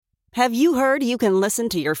Have you heard you can listen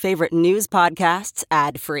to your favorite news podcasts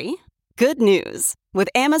ad-free? Good news. With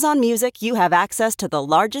Amazon Music, you have access to the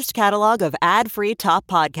largest catalog of ad-free top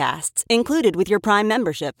podcasts included with your Prime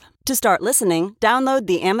membership. To start listening, download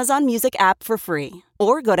the Amazon Music app for free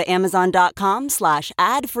or go to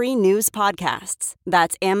amazon.com/ad-free news podcasts.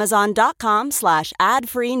 That's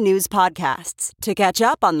amazon.com/ad-free news podcasts to catch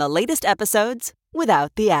up on the latest episodes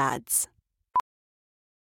without the ads.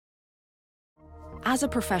 As a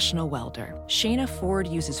professional welder, Shayna Ford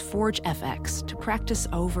uses Forge FX to practice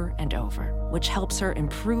over and over, which helps her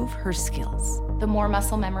improve her skills. The more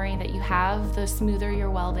muscle memory that you have, the smoother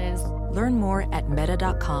your weld is. Learn more at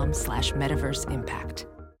meta.com/metaverse impact.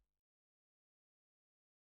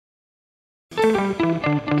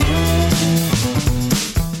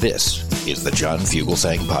 This is the John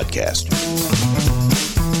Fugelsang Podcast.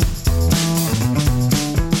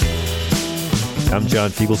 I'm John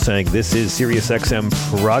Fugelsang. This is SiriusXM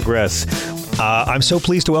Progress. I'm so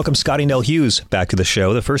pleased to welcome Scottie Nell Hughes back to the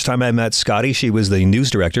show. The first time I met Scottie, she was the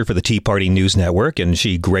news director for the Tea Party News Network, and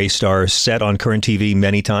she graced our set on Current TV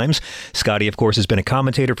many times. Scottie, of course, has been a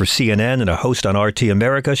commentator for CNN and a host on RT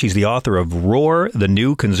America. She's the author of Roar, The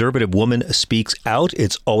New Conservative Woman Speaks Out.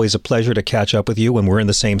 It's always a pleasure to catch up with you when we're in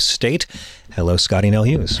the same state. Hello, Scottie Nell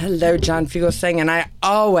Hughes. Hello, John Fugelsang, and I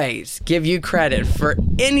always give you credit for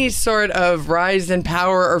any sort of rise in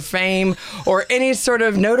power or fame or any sort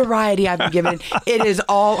of notoriety I've been given. It is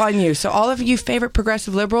all on you. So all of you favorite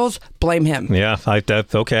progressive liberals, blame him. Yeah,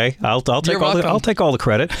 okay. I'll take all the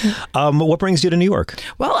credit. What brings you to New York?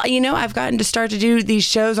 Well, I've gotten to start to do these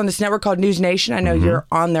shows on this network called News Nation. I know you're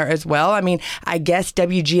on there as well. I mean, I guess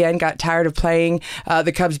WGN got tired of playing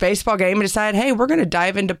the Cubs baseball game and decided, hey, we're going to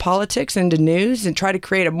dive into politics, into news, and try to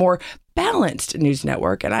create a more balanced news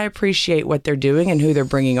network, and I appreciate what they're doing and who they're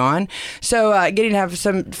bringing on. So getting to have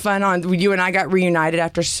some fun on. You and I got reunited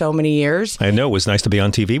after so many years. I know. It was nice to be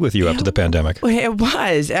on TV with you after the pandemic. It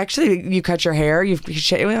was. Actually, you cut your hair.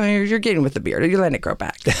 You're getting with the beard. You're letting it grow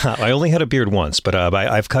back. I only had a beard once, but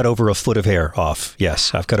I've cut over a foot of hair off.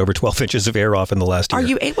 Yes, I've cut over 12 inches of hair off in the last year. Are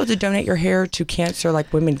you able to donate your hair to cancer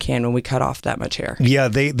like women can when we cut off that much hair? Yeah,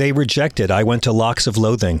 they rejected. I went to Locks of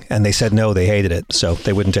Loathing, and they said no, they hated it, so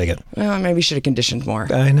they wouldn't take it. Well, maybe you should have conditioned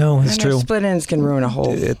more. I know, it's true. Split ends can ruin a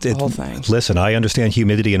whole thing. Listen, I understand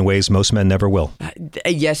humidity in ways most men never will.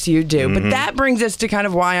 Yes, you do. But that brings us to kind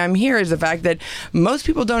of why I'm here, is the fact that most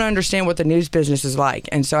people don't understand what the news business is like.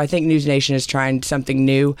 And so I think News Nation is trying something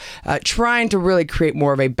new, trying to really create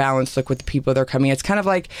more of a balanced look with the people that are coming. It's kind of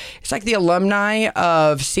like, it's like the alumni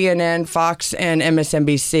of CNN, Fox, and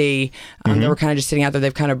MSNBC. They were kind of just sitting out there.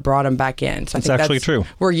 They've kind of brought them back in. So I think actually true.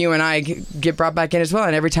 Where you and I get brought back in as well.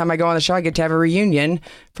 And every time I go on the show, I get to have a reunion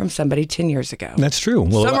from somebody 10 years ago. That's true.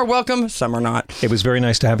 Well, some are welcome, some are not. It was very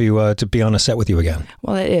nice to have you to be on a set with you again.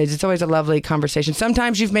 Well, it is. It's always a lovely conversation.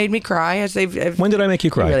 Sometimes you've made me cry. When did I make you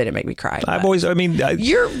cry? You really didn't make me cry. You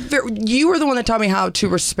were the one that taught me how to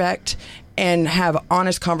respect and have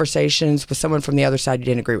honest conversations with someone from the other side you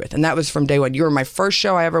didn't agree with. And that was from day one. You were my first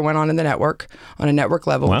show I ever went on in the network, on a network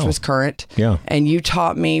level, which was Current. Yeah. And you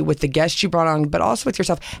taught me, with the guests you brought on, but also with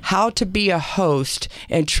yourself, how to be a host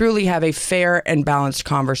and truly have a fair and balanced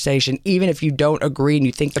conversation, even if you don't agree and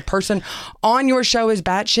you think the person on your show is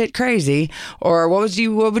batshit crazy. Or what would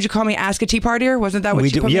you call me? Ask a Tea Partier? Wasn't that what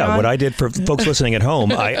you put me on? What I did for folks listening at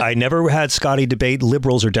home, I never had Scottie debate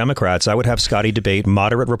liberals or Democrats. I would have Scottie debate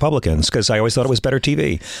moderate Republicans, because I always thought it was better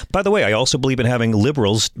TV. By the way, I also believe in having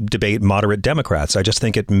liberals debate moderate Democrats. I just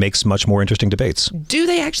think it makes much more interesting debates. Do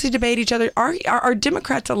they actually debate each other? Are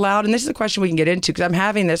Democrats allowed? And this is a question we can get into, because I'm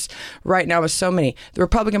having this right now with so many. The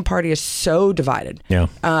Republican Party is so divided. Yeah.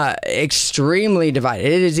 Extremely divided.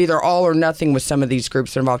 It is either all or nothing with some of these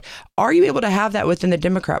groups that are involved. Are you able to have that within the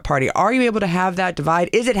Democrat Party? Are you able to have that divide?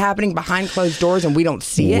 Is it happening behind closed doors and we don't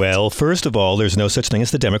see it? Well, first of all, there's no such thing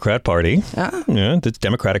as the Democrat Party. Yeah, the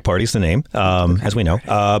Democratic Party is the name. As we know.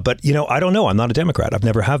 But, I don't know. I'm not a Democrat. I've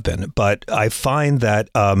never have been. But I find that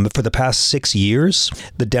for the past 6 years,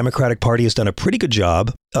 the Democratic Party has done a pretty good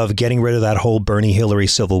job of getting rid of that whole Bernie-Hillary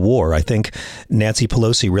civil war. I think Nancy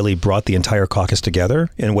Pelosi really brought the entire caucus together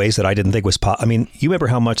in ways that I didn't think was possible. I mean, you remember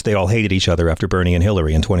how much they all hated each other after Bernie and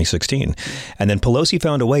Hillary in 2016. And then Pelosi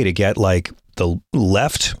found a way to get the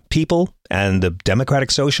left people and the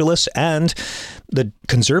Democratic Socialists and the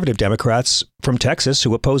conservative Democrats from Texas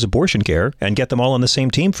who oppose abortion care and get them all on the same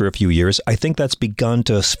team for a few years. I think that's begun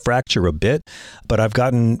to fracture a bit, but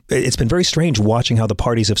it's been very strange watching how the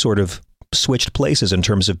parties have sort of switched places in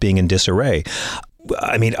terms of being in disarray.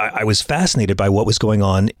 I mean, I was fascinated by what was going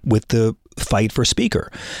on with the fight for Speaker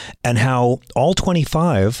and how all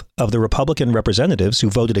 25 of the Republican representatives who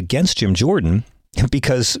voted against Jim Jordan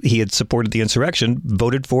because he had supported the insurrection,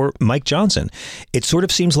 voted for Mike Johnson. It sort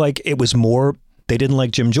of seems like it was more they didn't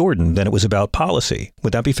like Jim Jordan than it was about policy.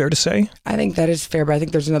 Would that be fair to say? I think that is fair, but I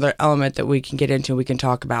think there's another element that we can get into, we can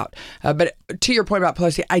talk about. But to your point about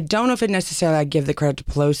Pelosi, I don't know if it necessarily I give the credit to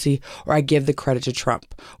Pelosi or I give the credit to Trump.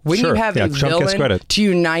 When you have a villain to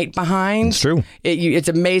unite behind, it's true. It's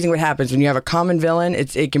amazing what happens when you have a common villain.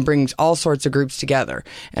 It can bring all sorts of groups together.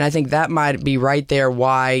 And I think that might be right there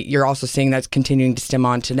why you're also seeing that's continuing to stem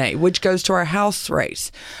on today, which goes to our House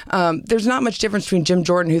race. There's not much difference between Jim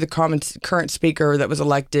Jordan, who the current speaker that was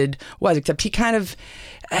elected was, except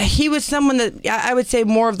he was someone that I would say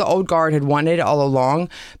more of the old guard had wanted all along.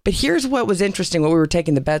 But here's what was interesting, what we were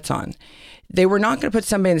taking the bets on. They were not going to put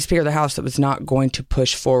somebody in the Speaker of the House that was not going to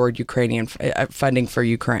push forward Ukrainian funding for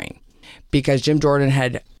Ukraine, because Jim Jordan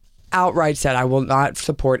had outright said, I will not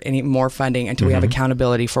support any more funding until we have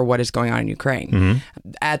accountability for what is going on in Ukraine.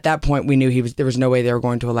 At that point, we knew there was no way they were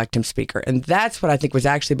going to elect him Speaker. And that's what I think was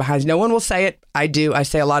actually behind. No one will say it. I do. I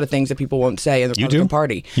say a lot of things that people won't say in the Republican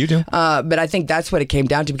Party. You do. But I think that's what it came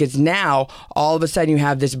down to, because now all of a sudden you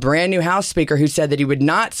have this brand new House Speaker who said that he would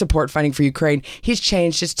not support funding for Ukraine. He's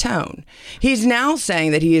changed his tone. He's now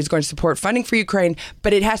saying that he is going to support funding for Ukraine,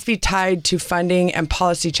 but it has to be tied to funding and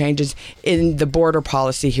policy changes in the border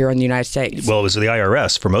policy here in the United States. Well, it was the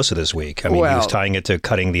IRS for most of this week. I mean, he was tying it to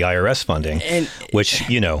cutting the IRS funding, which,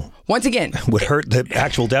 once again, would hurt the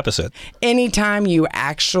actual deficit. Anytime you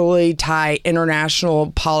actually tie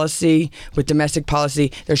international policy with domestic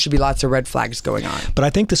policy, there should be lots of red flags going on. But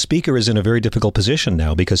I think the Speaker is in a very difficult position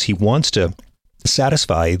now, because he wants to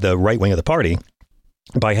satisfy the right wing of the party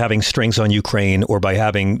by having strings on Ukraine, or by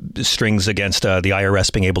having strings against the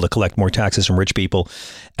IRS being able to collect more taxes from rich people.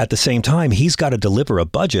 At the same time, he's got to deliver a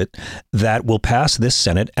budget that will pass this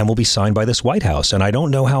Senate and will be signed by this White House. And I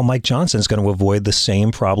don't know how Mike Johnson is going to avoid the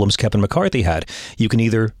same problems Kevin McCarthy had. You can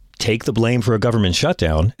either take the blame for a government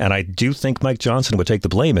shutdown, and I do think Mike Johnson would take the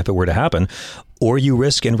blame if it were to happen, or you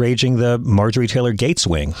risk enraging the Marjorie Taylor Gates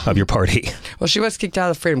wing of your party. Well, she was kicked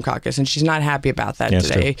out of the Freedom Caucus, and she's not happy about that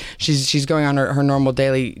today. She's going on her normal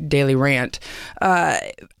daily rant.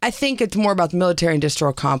 I think it's more about the military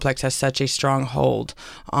industrial complex has such a strong hold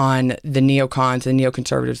on the neocons and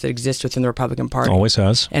neoconservatives that exist within the Republican Party. Always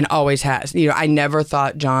has. And always has. I never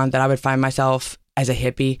thought, John, that I would find myself as a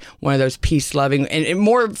hippie, one of those peace-loving, and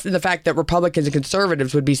more the fact that Republicans and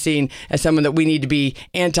conservatives would be seen as someone that we need to be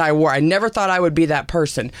anti-war. I never thought I would be that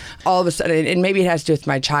person. All of a sudden, and maybe it has to do with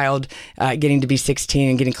my child getting to be 16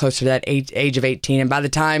 and getting closer to that age of 18. And by the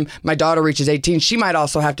time my daughter reaches 18, she might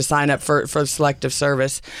also have to sign up for selective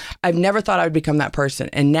service. I've never thought I would become that person.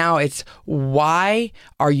 And now it's, why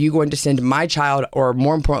are you going to send my child, or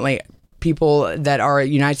more importantly, people that are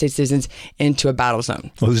United States citizens, into a battle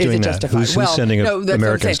zone? Well, who's doing that? Who's sending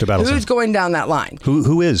Americans to battle zone? Who's going down that line?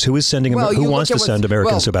 Who is sending? Who wants to send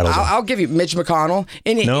Americans to battle zone? I'll give you Mitch McConnell.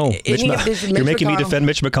 You're making me defend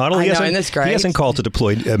Mitch McConnell. He hasn't called to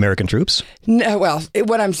deploy American troops. No, well,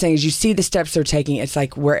 what I'm saying is, you see the steps they're taking. It's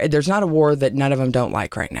like there's not a war that none of them don't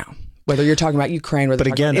like right now. Whether you're talking about Ukraine, whether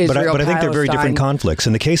you're talking about Israel, but I think they're very different conflicts.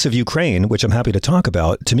 In the case of Ukraine, which I'm happy to talk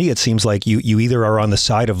about, to me it seems like you either are on the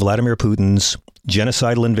side of Vladimir Putin's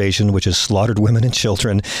genocidal invasion, which has slaughtered women and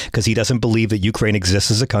children because he doesn't believe that Ukraine exists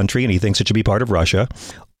as a country and he thinks it should be part of Russia,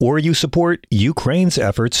 or you support Ukraine's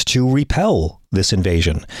efforts to repel this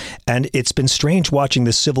invasion. And it's been strange watching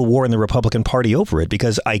this civil war in the Republican Party over it,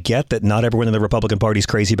 because I get that not everyone in the Republican Party is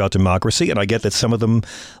crazy about democracy, and I get that some of them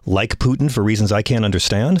like Putin for reasons I can't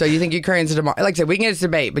understand. So you think Ukraine's a democracy? Like I said, we can get this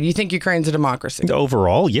debate, but you think Ukraine's a democracy?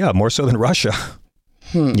 Overall, yeah, more so than Russia.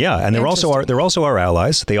 Yeah, and they're also our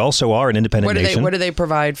allies. They also are an independent nation. What do they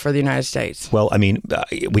provide for the United States? Well, I mean,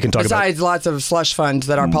 we can talk besides lots of slush funds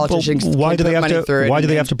that our politicians why do they have money through. Why do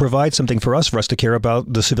they have to provide something for us to care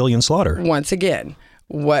about the civilian slaughter? Once again,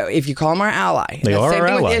 if you call them our ally, they are our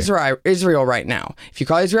ally. With Israel right now. If you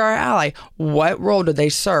call Israel our ally, what role do they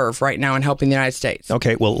serve right now in helping the United States?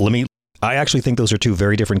 Okay, well, I actually think those are two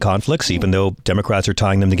very different conflicts, even though Democrats are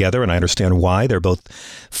tying them together, and I understand why. They're both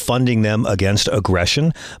funding them against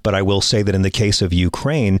aggression. But I will say that in the case of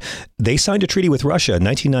Ukraine, they signed a treaty with Russia in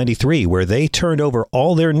 1993 where they turned over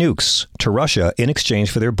all their nukes to Russia in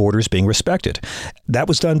exchange for their borders being respected. That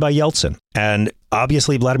was done by Yeltsin. And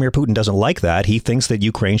obviously, Vladimir Putin doesn't like that. He thinks that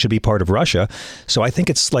Ukraine should be part of Russia. So I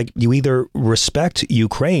think it's like you either respect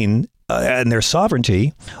Ukraine and their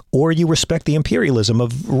sovereignty, or you respect the imperialism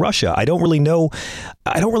of Russia. I don't really know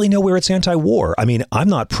where it's anti-war. I mean, I'm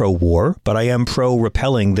not pro-war, but I am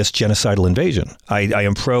pro-repelling this genocidal invasion. I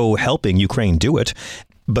am pro-helping Ukraine do it.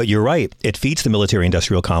 But you're right. It feeds the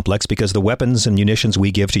military-industrial complex because the weapons and munitions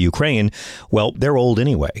we give to Ukraine, well, they're old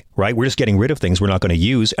anyway, right? We're just getting rid of things we're not going to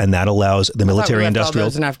use, and that allows the military-industrial... We left all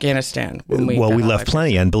those in Afghanistan. We left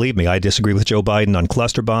plenty, and believe me, I disagree with Joe Biden on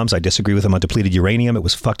cluster bombs. I disagree with him on depleted uranium. It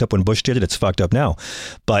was fucked up when Bush did it. It's fucked up now.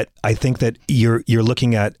 But I think that you're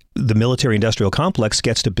looking at the military-industrial complex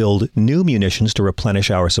gets to build new munitions to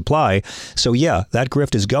replenish our supply. So yeah, that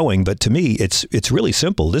grift is going. But to me, it's really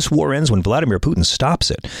simple. This war ends when Vladimir Putin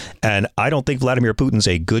stops it. And I don't think Vladimir Putin's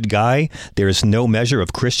a good guy. There's no measure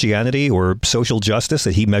of Christianity or social justice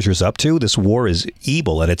that he measures up to. This war is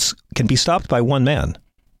evil, and it can be stopped by one man.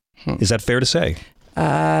 Is that fair to say?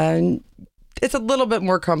 It's a little bit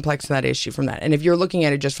more complex than that issue from that. And if you're looking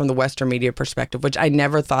at it just from the Western media perspective, which I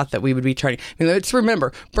never thought that we would be trying. I mean, let's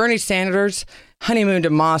remember, Bernie Sanders honeymoon to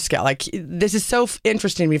Moscow. Like, this is so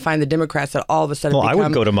interesting to me to find the Democrats that all of a sudden I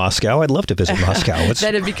would go to Moscow. I'd love to visit Moscow.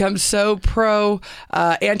 That have become so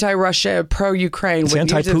anti-Russia, pro-Ukraine. It's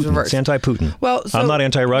anti-Putin. It's anti-Putin. Well, so I'm not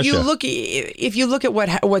anti-Russia. If you look at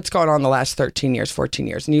what's gone on the last 13 years, 14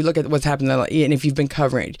 years, and you look at what's happened, and if you've been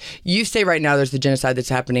covering it, you say right now there's the genocide that's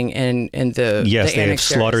happening in the Yes, they have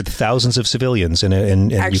slaughtered thousands of civilians in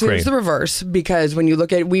Actually, Ukraine. It's the reverse, because when you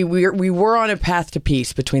look at we were on a path to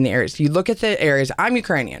peace between the areas. You look at the areas. I'm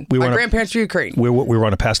Ukrainian. My grandparents were Ukrainian. We were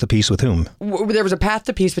on a path to peace with whom? There was a path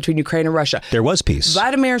to peace between Ukraine and Russia. There was peace.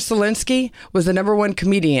 Vladimir Zelensky was the #1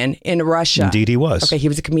 comedian in Russia. Indeed, he was. Okay, he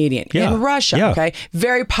was a comedian in Russia. Yeah. Okay,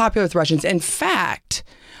 very popular with Russians. In fact,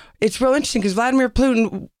 it's real interesting because Vladimir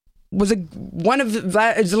Putin was one of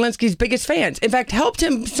Zelensky's biggest fans. In fact, helped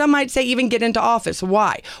him, some might say, even get into office.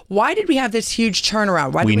 Why? Why did we have this huge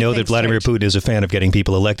turnaround? We know that Vladimir Putin is a fan of getting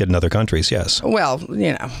people elected in other countries, yes. Well,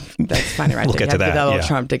 that's funny right we'll there. Get to that. A little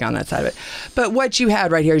Trump dig on that side of it. But what you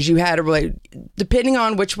had right here is depending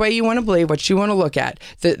on which way you want to believe, what you want to look at,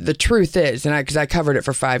 the truth is, and because I covered it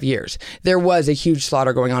for 5 years, there was a huge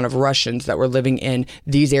slaughter going on of Russians that were living in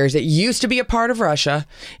these areas that used to be a part of Russia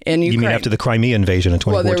in Ukraine. You mean after the Crimea invasion in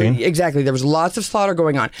 2014? Exactly. There was lots of slaughter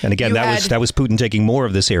going on. And again, that was Putin taking more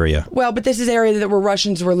of this area. Well, but this is area that where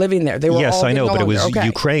Russians were living there. They were yes, I know, but it was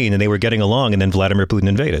Ukraine, and they were getting along, and then Vladimir Putin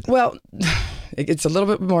invaded. Well, it's a little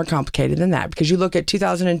bit more complicated than that, because you look at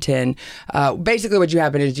 2010. Basically, what you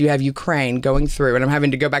happen is you have Ukraine going through, and I'm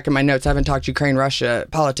having to go back in my notes. I haven't talked Ukraine-Russia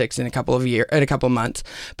politics in a couple of months.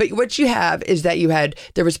 But what you have is that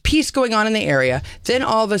there was peace going on in the area. Then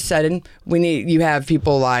all of a sudden, you have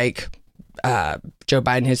people like Joe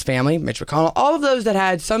Biden, his family, Mitch McConnell, all of those that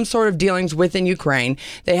had some sort of dealings within Ukraine.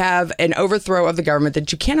 They have an overthrow of the government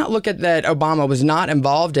that you cannot look at that Obama was not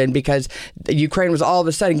involved in, because Ukraine was all of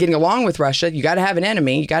a sudden getting along with Russia. You got to have an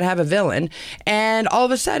enemy. You got to have a villain. And all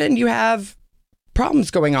of a sudden you have problems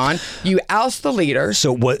going on. You oust the leader.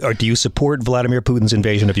 So do you support Vladimir Putin's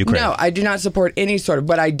invasion of Ukraine? No, I do not support any sort of,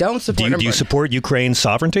 but I don't support... Do you support Ukraine's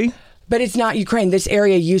sovereignty? But it's not Ukraine. This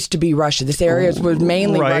area used to be Russia. This area was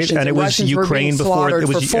mainly Russians. And it was Russians Ukraine before it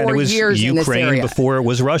was for 4 years in this area. Before it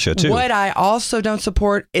was Russia too. What I also don't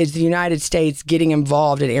support is the United States getting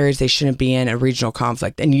involved in areas they shouldn't be in a regional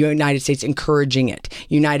conflict, and the United States encouraging it.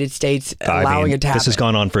 United States allowing it to happen. This has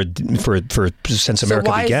gone on for since America began. So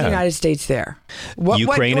why is the United States there?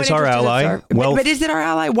 Ukraine is our ally. But is it our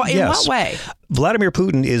ally? In what way? Vladimir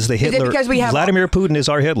Putin is the Hitler. Vladimir Putin is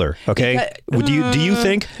our Hitler. Okay. Do you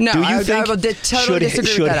think? No. I will totally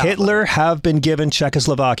disagree should with that Hitler have been given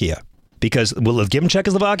Czechoslovakia? Because we'll have given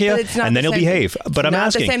Czechoslovakia, and then he'll behave. But I'm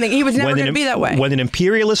asking, the same thing. He was never going to be that way. When an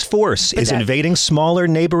imperialist force is invading smaller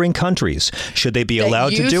neighboring countries, should they be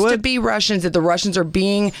allowed to do it? Used to be Russians. That the Russians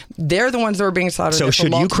they're the ones that were being slaughtered. So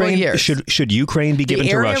should Ukraine? Should Ukraine be given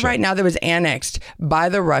to Russia? The area right now that was annexed by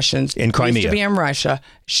the Russians in Crimea, used to be in Russia,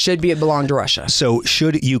 belong to Russia. So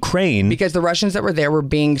should Ukraine? Because the Russians that were there were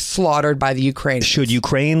being slaughtered by the Ukrainians. Should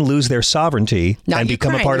Ukraine lose their sovereignty and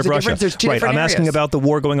become a part of Russia? Right. I'm asking about the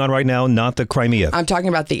war going on right now, not the Crimea. I'm talking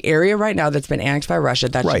about the area right now that's been annexed by Russia.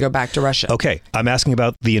 That should go back to Russia. Okay. I'm asking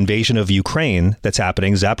about the invasion of Ukraine that's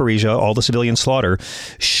happening, Zaporizhia, all the civilian slaughter.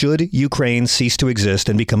 Should Ukraine cease to exist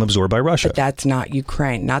and become absorbed by Russia? But that's not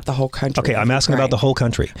Ukraine, not the whole country. Okay. I'm asking about the whole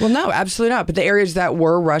country. Well, no, absolutely not. But the areas that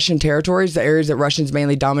were Russian territories, the areas that Russians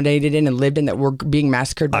mainly dominated in and lived in, that were being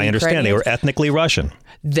massacred by I understand. They were ethnically Russian.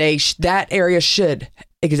 That area should...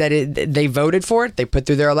 Because they voted for it. They put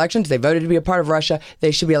through their elections. They voted to be a part of Russia.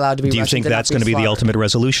 They should be allowed to be. Do you think that's going to be the ultimate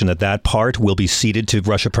resolution, that part will be ceded to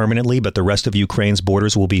Russia permanently, but the rest of Ukraine's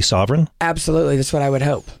borders will be sovereign? Absolutely. That's what I would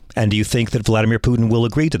hope. And do you think that Vladimir Putin will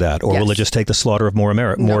agree to that, or will it just take the slaughter of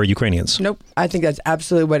more Ukrainians? Nope. I think that's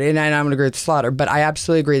absolutely what, and I'm going to agree with the slaughter, but I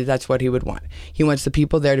absolutely agree that that's what he would want. He wants the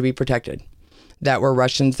people there to be protected. that were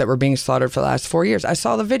Russians that were being slaughtered for the last 4 years. I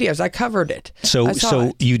saw the videos. I covered it.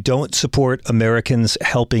 So you don't support Americans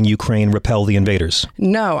helping Ukraine repel the invaders?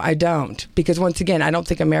 No, I don't. Because once again, I don't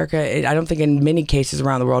think in many cases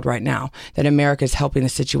around the world right now that America is helping the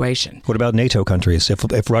situation. What about NATO countries?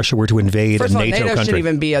 If Russia were to invade First a of all, NATO NATO country? shouldn't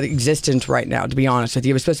even be existent right now, to be honest with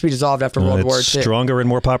you. It was supposed to be dissolved after World War II. It's stronger and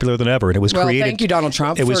more popular than ever. And it was created. Thank you, Donald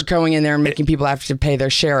Trump, for going in there and making people have to pay their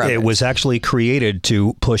share of it. It was actually created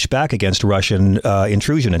to push back against Russian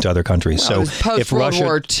intrusion into other countries. Well, so if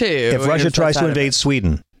Russia tries to invade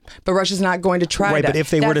Sweden. But Russia's not going to try right, that. But if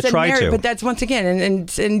they were to try to. But that's once again,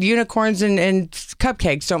 and unicorns and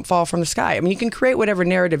cupcakes don't fall from the sky. I mean, you can create whatever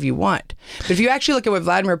narrative you want. But if you actually look at what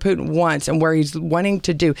Vladimir Putin wants and where he's wanting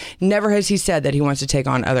to do, never has he said that he wants to take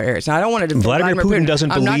on other areas. Now, I don't want to defend Vladimir Putin.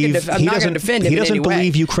 Doesn't believe I'm not going to defend him. He doesn't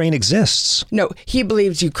believe Ukraine exists. No, he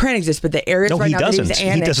believes Ukraine exists, but the areas right now that he's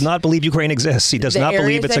annexed. He does not believe Ukraine exists. He does not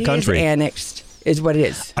believe it's a country. The areas that he's annexed is what it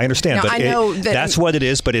is. I understand, now, but I know that's what it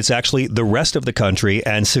is, but it's actually the rest of the country,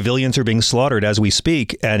 and civilians are being slaughtered as we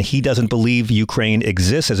speak, and he doesn't believe Ukraine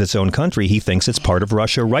exists as its own country. He thinks it's part of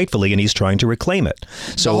Russia rightfully, and he's trying to reclaim it.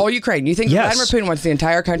 So, the whole Ukraine. You think Vladimir Putin wants the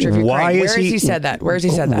entire country of Ukraine? Where has he said that? Where has he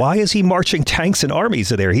said that? Why is he marching tanks and armies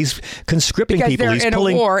there? He's conscripting because people. He's in a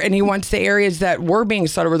war, and he wants the areas that were being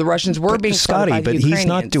slaughtered, where the Russians were being slaughtered by the Ukrainians. He's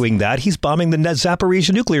not doing that. He's bombing the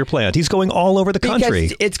Zaporizhia nuclear plant. He's going all over the country.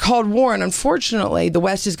 Because it's called war, and unfortunately, the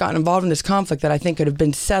West has gotten involved in this conflict that I think could have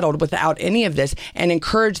been settled without any of this and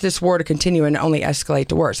encouraged this war to continue and only escalate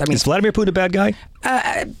to worse. I mean, is Vladimir Putin a bad guy?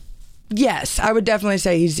 Yes, I would definitely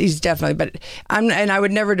say he's definitely, but I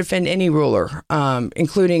would never defend any ruler,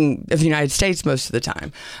 including the United States most of the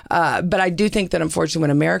time. But I do think that unfortunately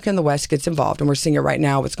when America and the West gets involved, and we're seeing it right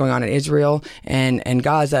now, what's going on in Israel and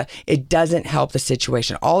Gaza, it doesn't help the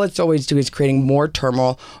situation. All it's always doing is creating more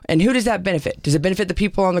turmoil. And who does that benefit? Does it benefit the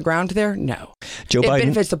people on the ground there? No. It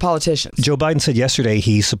benefits the politicians. Joe Biden said yesterday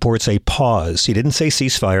he supports a pause. He didn't say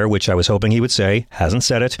ceasefire, which I was hoping he would say. Hasn't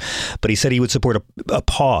said it. But he said he would support a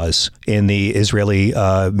pause in the Israeli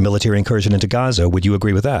military incursion into Gaza. Would you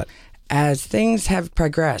agree with that? As things have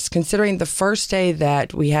progressed, considering the first day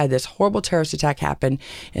that we had this horrible terrorist attack happen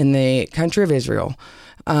in the country of Israel,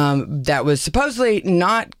 that was supposedly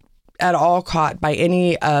not at all caught by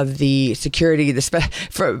any of the security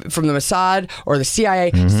from the Mossad or the CIA.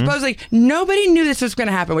 Mm-hmm. Supposedly, nobody knew this was going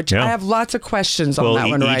to happen, which I have lots of questions on that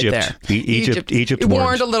one right there. Egypt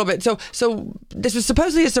warned a little bit. So this was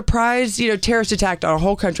supposedly a surprise, terrorist attack on a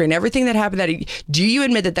whole country, and everything that happened. Do you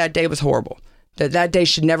admit that day was horrible? That day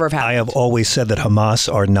should never have happened? I have always said that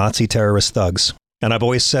Hamas are Nazi terrorist thugs, and I've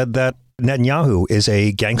always said that Netanyahu is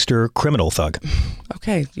a gangster criminal thug.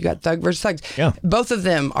 Okay, you got thug versus thugs. Yeah. Both of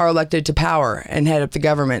them are elected to power and head up the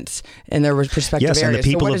governments in their respective areas. Yes, and the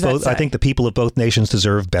people of both. I think the people of both nations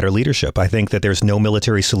deserve better leadership. I think that there's no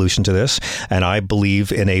military solution to this, and I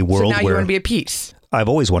believe in a world where you want to be at peace. I've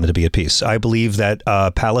always wanted to be at peace. I believe that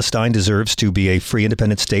Palestine deserves to be a free,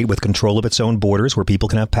 independent state with control of its own borders, where people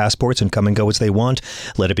can have passports and come and go as they want.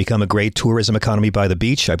 Let it become a great tourism economy by the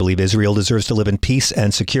beach. I believe Israel deserves to live in peace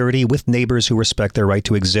and security with neighbors who respect their right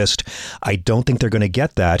to exist. I don't think they're going to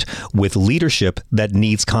get that with leadership that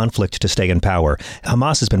needs conflict to stay in power.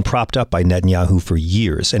 Hamas has been propped up by Netanyahu for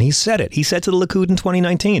years, and he said it. He said to the Likud in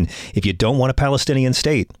 2019, if you don't want a Palestinian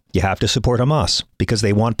state, you have to support Hamas because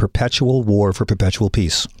they want perpetual war for perpetual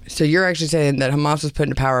peace. So you're actually saying that Hamas was put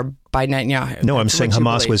into power by Netanyahu? No, I'm saying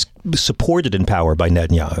Hamas was supported in power by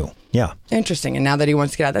Netanyahu. Yeah. Interesting. And now that he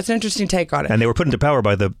wants to get out, that's an interesting take on it. And they were put into power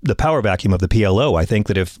by the power vacuum of the PLO. I think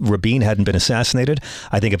that if Rabin hadn't been assassinated,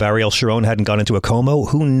 I think if Ariel Sharon hadn't gone into a coma,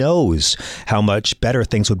 who knows how much better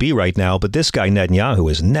things would be right now. But this guy Netanyahu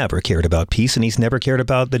has never cared about peace, and he's never cared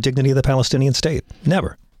about the dignity of the Palestinian state.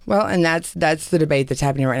 Never. Well, and that's the debate that's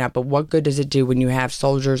happening right now. But what good does it do when you have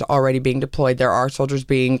soldiers already being deployed? There are soldiers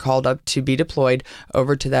being called up to be deployed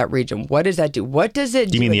over to that region. What does that do? What does it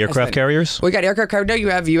do? You mean the aircraft carriers? We got aircraft carriers. No,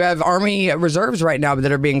 you have Army reserves right now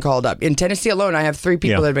that are being called up. In Tennessee alone, I have 3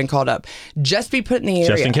 people that have been called up. Just be put in the area.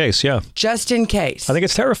 Just in case, yeah. Just in case. I think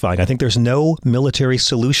it's terrifying. I think there's no military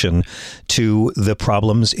solution to the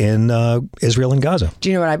problems in Israel and Gaza. Do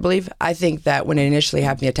you know what I believe? I think that when the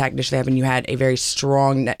attack initially happened, you had a very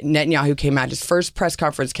strong Netanyahu came out. His first press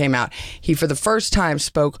conference came out. He, for the first time,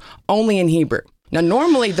 spoke only in Hebrew. Now,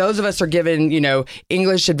 normally those of us are given,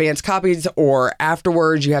 English advanced copies, or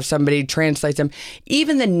afterwards you have somebody translate them.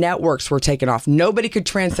 Even the networks were taken off. Nobody could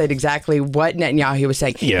translate exactly what Netanyahu was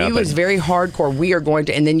saying. Yeah, he was very hardcore. We are going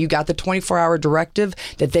to, and then you got the 24-hour directive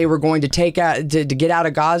that they were going to take out to get out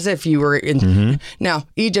of Gaza if you were in. Now,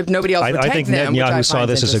 Egypt, nobody else would take I think them. Netanyahu saw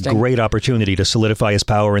this as a great opportunity to solidify his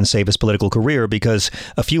power and save his political career, because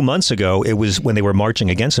a few months ago, it was when they were marching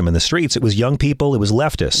against him in the streets, it was young people, it was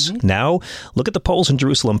leftists. Now, look at the polls in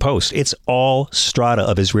Jerusalem Post. It's all strata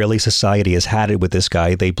of Israeli society has had it with this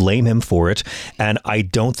guy. They blame him for it. And I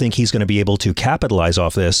don't think he's going to be able to capitalize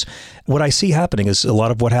off this. What I see happening is a lot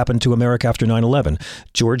of what happened to America after 9/11.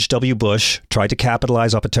 George W. Bush tried to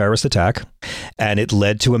capitalize off a terrorist attack, and it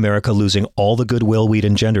led to America losing all the goodwill we'd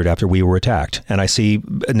engendered after we were attacked. And I see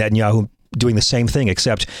Netanyahu doing the same thing,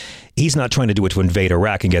 except he's not trying to do it to invade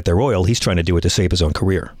Iraq and get their oil. He's trying to do it to save his own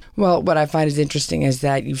career. Well, what I find is interesting is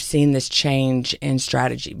that you've seen this change in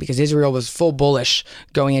strategy, because Israel was full bullish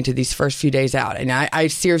going into these first few days out. And I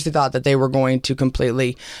seriously thought that they were going to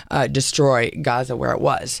completely destroy Gaza where it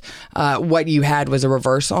was. What you had was a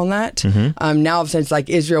reverse on that. Now, since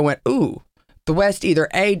Israel went, ooh, the West either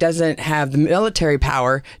A, doesn't have the military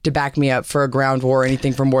power to back me up for a ground war or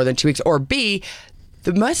anything for more than 2 weeks, or B,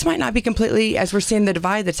 the West might not be completely, as we're seeing the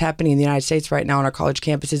divide that's happening in the United States right now on our college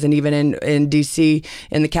campuses and even in D.C.,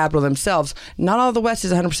 in the Capitol themselves. Not all the West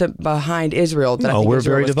is 100% behind Israel. No, we're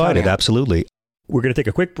very divided, absolutely. We're going to take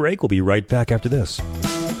a quick break. We'll be right back after this.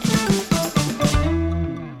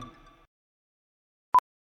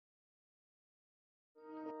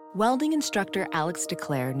 Welding instructor Alex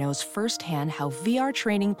DeClaire knows firsthand how VR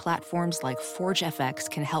training platforms like ForgeFX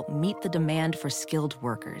can help meet the demand for skilled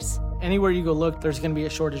workers. Anywhere you go look, there's going to be a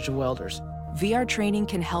shortage of welders. VR training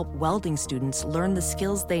can help welding students learn the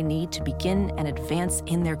skills they need to begin and advance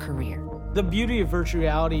in their career. The beauty of virtual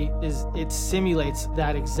reality is it simulates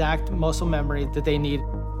that exact muscle memory that they need.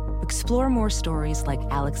 Explore more stories like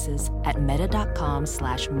Alex's at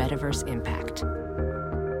meta.com/metaverseimpact.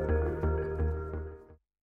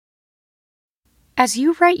 As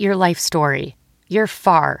you write your life story, you're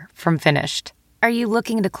far from finished. Are you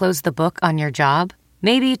looking to close the book on your job?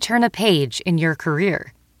 Maybe turn a page in your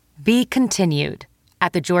career? Be continued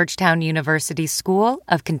at the Georgetown University School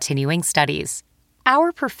of Continuing Studies.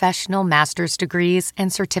 Our professional master's degrees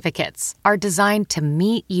and certificates are designed to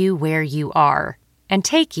meet you where you are and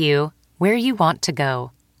take you where you want to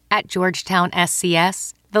go. At Georgetown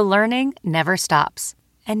SCS, the learning never stops,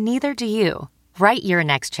 and neither do you. Write your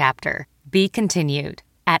next chapter. Be continued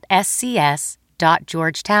at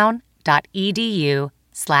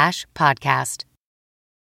scs.georgetown.edu/podcast.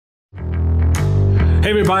 Hey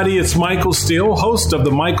everybody, it's Michael Steele, host of the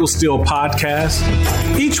Michael Steele Podcast.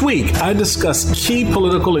 Each week, I discuss key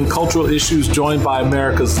political and cultural issues joined by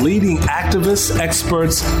America's leading activists,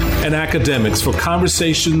 experts, and academics for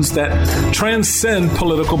conversations that transcend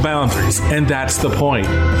political boundaries. And that's the point.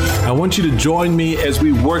 I want you to join me as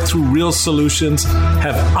we work through real solutions,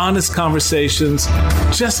 have honest conversations,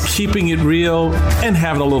 just keeping it real and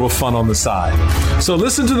having a little fun on the side. So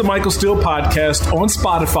listen to the Michael Steele Podcast on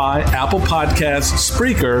Spotify, Apple Podcasts,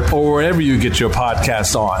 Spreaker, or wherever you get your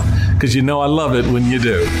podcasts on, because you know I love it when you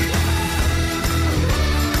do.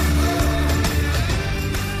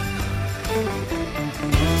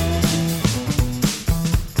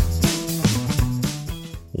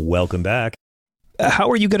 Welcome back. How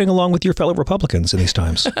are you getting along with your fellow Republicans in these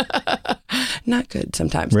times? Not good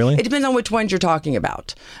sometimes. Really? It depends on which ones you're talking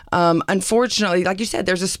about. Unfortunately, like you said,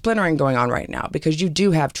 there's a splintering going on right now because you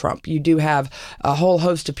do have Trump. You do have a whole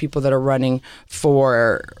host of people that are running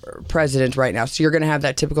for president right now. So you're going to have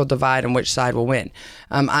that typical divide on which side will win.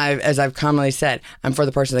 As I've commonly said, I'm for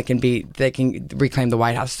the person that can reclaim the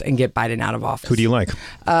White House and get Biden out of office. Who do you like?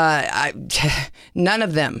 None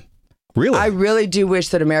of them. Really? I really do wish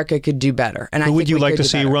that America could do better. And Who would you like to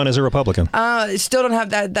see run as a Republican? Still don't have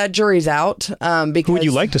that jury's out. Because, who would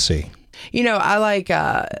you like to see? I like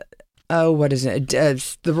what is it?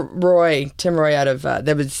 Tim Roy out of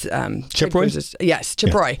there was Chip Roy. Yes,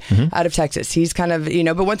 Chip Roy out of Texas. He's kind of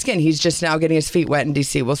but once again, he's just now getting his feet wet in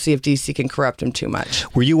D.C. We'll see if D.C. can corrupt him too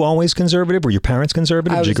much. Were you always conservative? Were your parents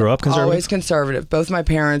conservative? Did you grow up conservative? Always conservative. Both my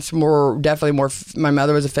parents were definitely more. My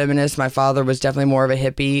mother was a feminist. My father was definitely more of a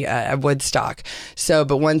hippie at Woodstock. So,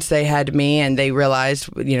 but once they had me and they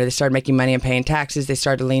realized, they started making money and paying taxes, they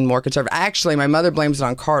started to lean more conservative. Actually, my mother blames it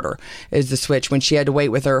on Carter as the switch when she had to wait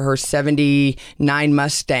with her 1979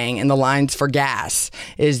 Mustang and the lines for gas.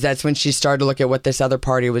 That's when she started to look at what this other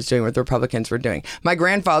party was doing, what the Republicans were doing. My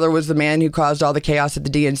grandfather was the man who caused all the chaos at the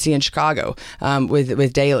DNC in Chicago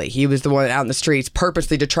with Daley. He was the one out in the streets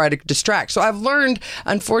purposely to try to distract. So I've learned,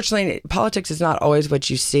 unfortunately, politics is not always what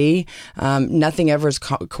you see. Nothing ever is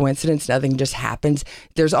coincidence. Nothing just happens.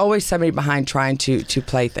 There's always somebody behind trying to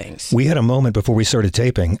play things. We had a moment before we started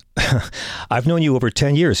taping. I've known you over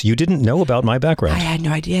 10 years. You didn't know about my background. I had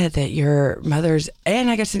no idea that your mother's, and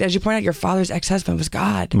I guess as you point out, your father's ex-husband was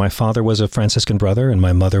God. My father was a Franciscan brother and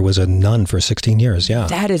my mother was a nun for 16 years. Yeah.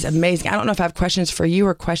 That is amazing. I don't know if I have questions for you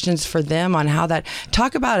or questions for them on how that,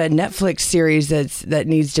 talk about a Netflix series that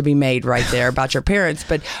needs to be made right there about your parents,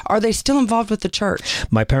 but are they still involved with the church?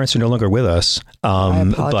 My parents are no longer with us.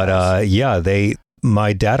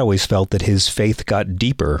 My dad always felt that his faith got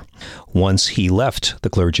deeper once he left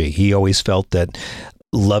the clergy. He always felt that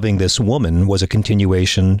loving this woman was a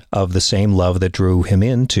continuation of the same love that drew him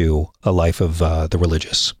into a life of the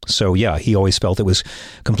religious. So yeah, he always felt it was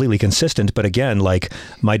completely consistent. But again, like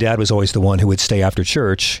my dad was always the one who would stay after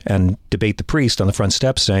church and debate the priest on the front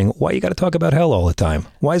steps saying, why you got to talk about hell all the time?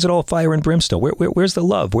 Why is it all fire and brimstone? Where's the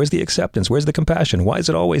love? Where's the acceptance? Where's the compassion? Why is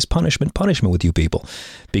it always punishment with you people?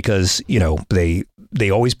 Because, they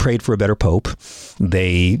always prayed for a better pope.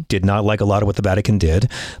 They did not like a lot of what the Vatican did,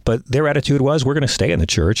 but their attitude was, we're going to stay in the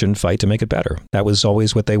church and fight to make it better. That was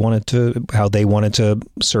always what how they wanted to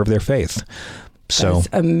serve their faith. So that's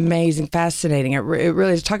amazing, fascinating. It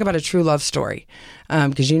really is. Talk about a true love story.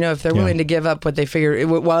 Because, if they're willing to give up what they figured it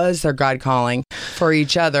was their God calling for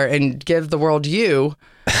each other and give the world you.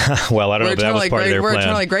 Well, I don't know if that was part of their plan. We're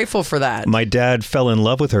eternally grateful for that. My dad fell in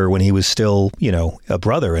love with her when he was still, a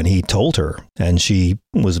brother, and he told her, and she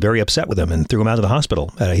was very upset with him and threw him out of the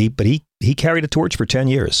hospital. He carried a torch for 10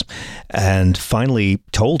 years and finally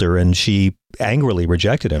told her, and she angrily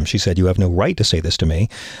rejected him. She said, you have no right to say this to me.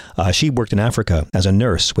 She worked in Africa as a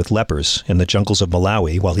nurse with lepers in the jungles of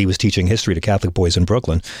Malawi while he was teaching history to Catholic boys in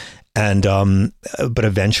Brooklyn. And but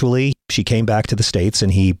eventually she came back to the States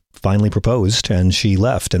and he finally proposed and she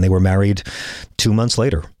left and they were married 2 months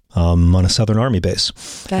later. On a Southern Army base.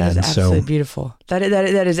 That is absolutely beautiful. That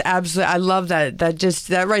is absolutely. I love that.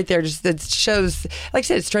 That right there that shows. Like I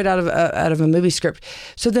said, it's straight out of a movie script.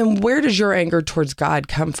 So then, where does your anger towards God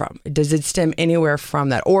come from? Does it stem anywhere from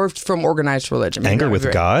that, or from organized religion? Anger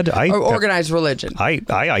with God, or organized religion. I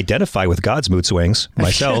identify with God's mood swings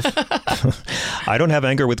myself. I don't have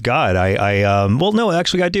anger with God. Well, no,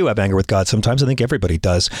 actually, I do have anger with God. Sometimes I think everybody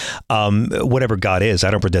does. Whatever God is,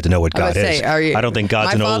 I don't pretend to know what God is. I don't think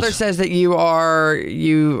God's an old. My father says that you are.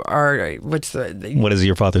 What does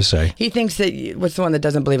your father say? He thinks that what's the one that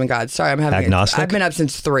doesn't believe in God? Sorry, I'm having agnostic. I've been up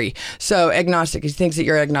since 3, so agnostic. He thinks that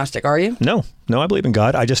you're agnostic. Are you? No, I believe in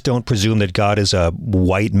God. I just don't presume that God is a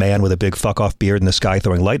white man with a big fuck off beard in the sky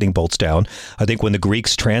throwing lightning bolts down. I think when the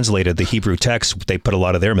Greeks translated the Hebrew text, they put a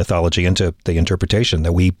lot of their mythology into the interpretation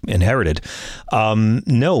that we inherited.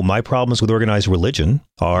 No, my problems with organized religion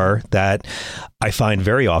are that I find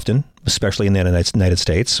very often, especially in the United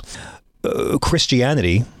States,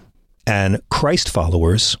 Christianity and Christ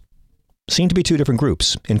followers seem to be two different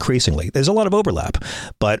groups increasingly. There's a lot of overlap,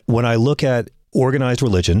 but when I look at organized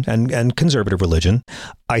religion and conservative religion,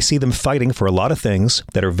 I see them fighting for a lot of things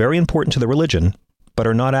that are very important to the religion, but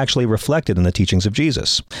are not actually reflected in the teachings of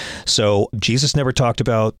Jesus. So Jesus never talked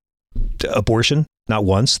about abortion, not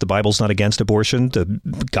once. The Bible's not against abortion.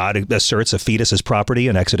 God asserts a fetus as property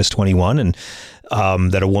in Exodus 21, and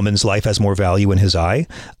that a woman's life has more value in his eye.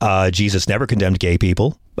 Jesus never condemned gay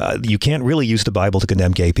people. You can't really use the Bible to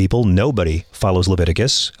condemn gay people. Nobody follows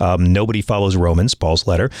Leviticus. Nobody follows Romans, Paul's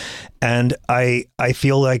letter. And I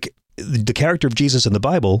feel like the character of Jesus in the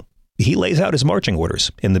Bible, he lays out his marching orders.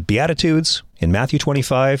 In the Beatitudes, in Matthew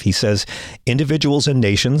 25, he says, individuals and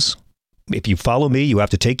nations, if you follow me, you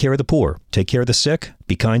have to take care of the poor, take care of the sick,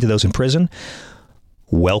 be kind to those in prison,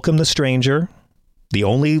 welcome the stranger. The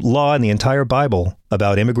only law in the entire Bible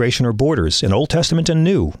about immigration or borders, in Old Testament and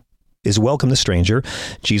New, is welcome the stranger.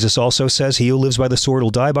 Jesus also says he who lives by the sword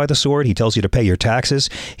will die by the sword. He tells you to pay your taxes.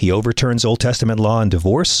 He overturns Old Testament law on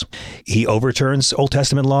divorce. He overturns Old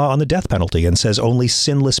Testament law on the death penalty and says only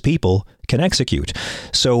sinless people can execute.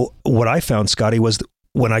 So what I found, Scottie, was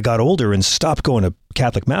when I got older and stopped going to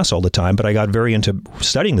Catholic Mass all the time, but I got very into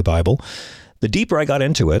studying the Bible, the deeper I got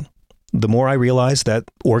into it, the more I realized that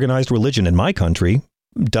organized religion in my country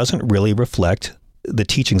doesn't really reflect the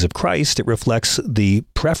teachings of Christ. It reflects the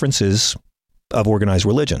preferences of organized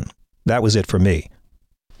religion. That was it for me.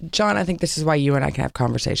 John, I think this is why you and I can have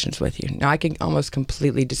conversations with you. Now, I can almost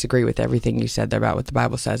completely disagree with everything you said there about what the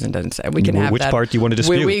Bible says and doesn't say. We can have which that. part do you want to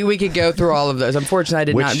dispute? We could go through all of those.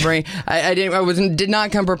 Unfortunately, I did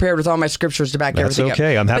not come prepared with all my scriptures to back everything up. That's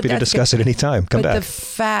okay. I'm happy to discuss it anytime. Come back. But the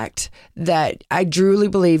fact that I truly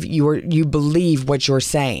believe you believe what you're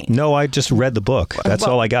saying. No, I just read the book. That's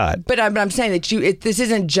all I got. But I'm saying that this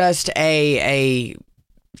isn't just a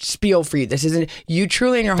spiel for you. This isn't you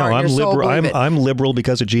truly in your heart. No, and your soul believe it. I'm liberal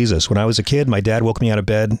because of Jesus. When I was a kid, my dad woke me out of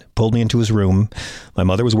bed, pulled me into his room. My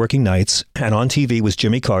mother was working nights, and on TV was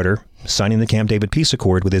Jimmy Carter signing the Camp David peace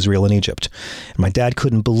accord with Israel and Egypt. And my dad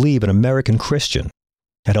couldn't believe an American Christian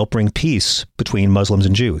had helped bring peace between Muslims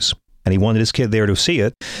and Jews. And he wanted his kid there to see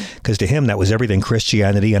it, because to him that was everything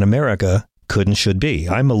Christianity and America could and should be.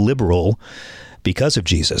 I'm a liberal because of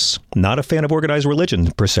Jesus. Not a fan of organized religion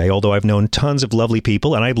per se, although I've known tons of lovely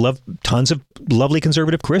people, and I love tons of lovely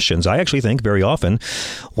conservative Christians. I actually think very often,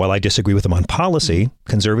 while I disagree with them on policy,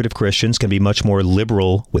 conservative Christians can be much more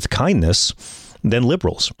liberal with kindness than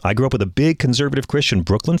liberals. I grew up with a big conservative Christian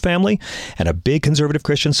Brooklyn family and a big conservative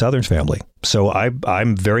Christian Southern family. So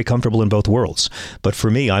I'm very comfortable in both worlds. But for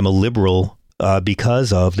me, I'm a liberal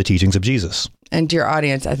because of the teachings of Jesus. And to your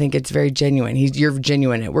audience, I think it's very genuine. You're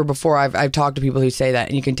genuine. Where before I've talked to people who say that,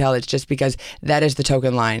 and you can tell it's just because that is the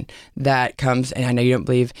token line that comes. And I know you don't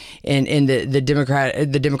believe in the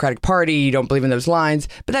Democratic Party, you don't believe in those lines,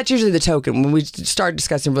 but that's usually the token. When we start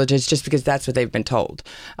discussing religion, it's just because that's what they've been told.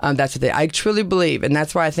 That's what I truly believe, and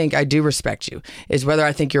that's why I think I do respect you. Is whether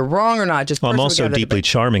I think you're wrong or not. Just I'm also deeply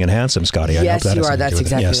charming and handsome, Scottie. Yes, I you are. That's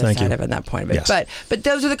exactly yes, the side of it, that point of it. Yes.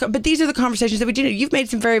 But these are the conversations that we do. You've made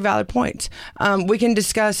some very valid points. We can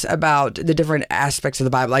discuss about the different aspects of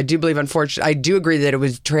the Bible. I do believe, unfortunately, I do agree that it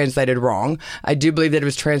was translated wrong. I do believe that it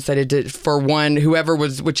was translated for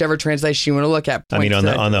whichever translation you want to look at. I mean, on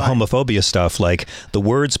the homophobia stuff, like the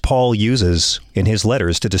words Paul uses in his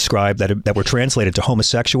letters to describe that were translated to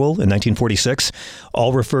homosexual in 1946,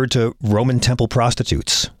 all referred to Roman temple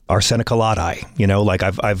prostitutes, arsenicolati. You know, like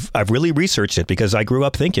I've really researched it because I grew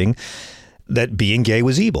up thinking that being gay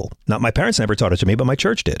was evil. Not my parents never taught it to me, but my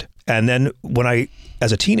church did. And then when I,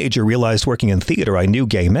 as a teenager, realized working in theater, I knew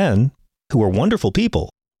gay men who were wonderful people.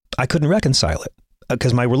 I couldn't reconcile it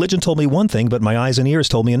because my religion told me one thing, but my eyes and ears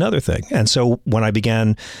told me another thing. And so when I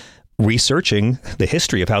began researching the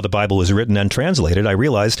history of how the Bible was written and translated, I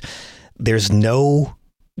realized there's no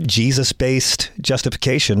Jesus-based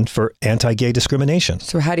justification for anti-gay discrimination.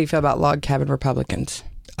 So how do you feel about log cabin Republicans?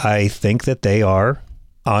 I think that they are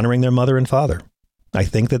honoring their mother and father. I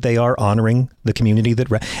think that they are honoring the community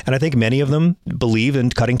and I think many of them believe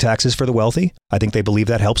in cutting taxes for the wealthy. I think they believe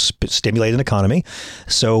that helps stimulate an economy.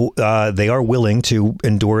 So they are willing to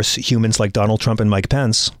endorse humans like Donald Trump and Mike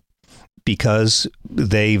Pence because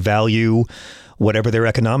they value whatever their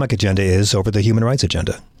economic agenda is over the human rights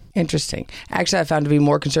agenda. Interesting. Actually, I found to be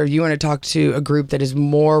more conservative. You want to talk to a group that is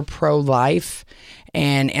more pro-life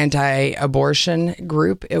and anti-abortion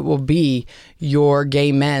group, it will be your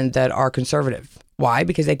gay men that are conservative. Why?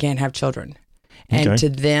 Because they can't have children. And to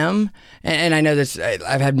them, and I know this,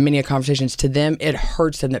 I've had many conversations, to them, it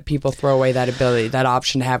hurts them that people throw away that ability, that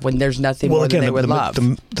option to have when there's nothing more than they would love.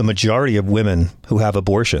 The majority of women who have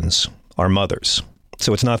abortions are mothers.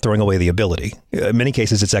 So it's not throwing away the ability. In many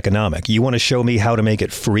cases, it's economic. You want to show me how to make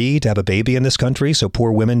it free to have a baby in this country so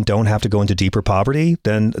poor women don't have to go into deeper poverty?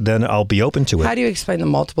 Then I'll be open to it. How do you explain the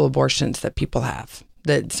multiple abortions that people have?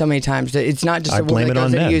 That so many times, it's not just a woman that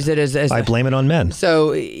goes and use it as I blame it on men.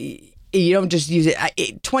 So you don't just use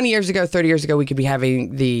it. 20 years ago, 30 years ago, we could be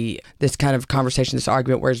having this kind of conversation, this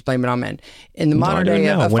argument where it's blame it on men. In the modern day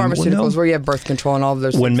of pharmaceuticals, where you have birth control and all of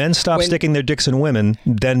those things. When men stop sticking their dicks in women,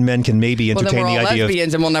 then men can maybe entertain the idea of... Well, then we're all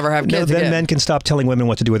lesbians and we'll never have kids again. Then men can stop telling women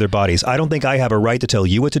what to do with their bodies. I don't think I have a right to tell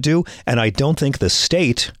you what to do, and I don't think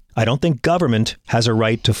government has a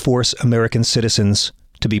right to force American citizens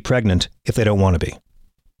to be pregnant if they don't want to be.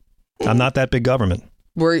 I'm not that big government.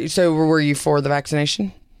 Were you for the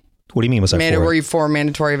vaccination? What do you mean was I for it? Were you for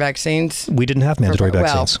mandatory vaccines? We didn't have mandatory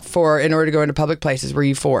vaccines. Well, in order to go into public places, were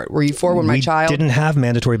you for it? Were you for when my child... We didn't have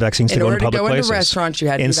mandatory vaccines to go into public places. In order to go into restaurants, you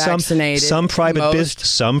had to be vaccinated. Some private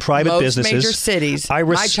businesses... Most major cities,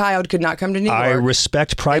 my child could not come to New York. I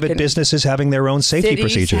respect private businesses having their own safety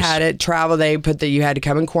procedures. Cities had it. Travel, they put that you had to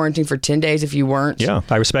come in quarantine for 10 days if you weren't. Yeah,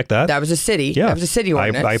 I respect that. That was a city. Yeah. That was a city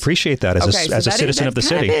ordinance. I appreciate that as a citizen of the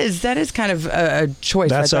city. That is kind of a choice.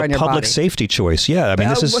 That's a public safety choice. Yeah, I mean,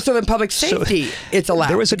 this is... So in public safety... It's allowed.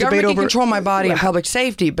 There was a debate over... can control my body in public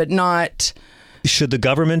safety, but not... Should the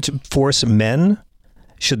government force men?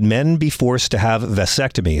 Should men be forced to have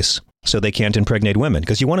vasectomies so they can't impregnate women?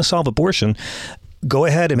 Because you want to solve abortion, go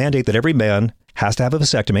ahead and mandate that every man has to have a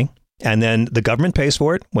vasectomy. And then the government pays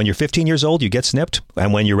for it. When you're 15 years old, you get snipped.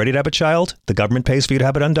 And when you're ready to have a child, the government pays for you to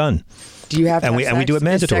have it undone. Do you have to and we do it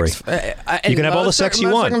mandatory. You can have all the sex you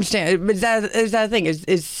want. Is that the thing?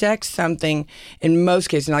 Is sex something, in most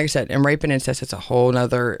cases, and like I said, in rape and incest, it's a whole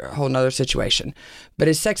nother situation. But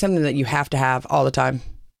is sex something that you have to have all the time?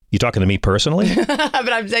 You talking to me personally?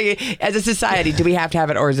 But I'm saying, as a society, do we have to have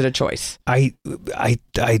it, or is it a choice?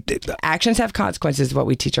 Actions have consequences. Is what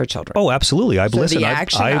we teach our children. Oh, absolutely. The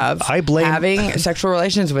action of having sexual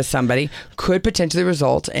relations with somebody could potentially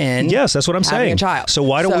result in yes, that's what I'm saying. A child. So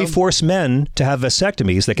why don't we force men to have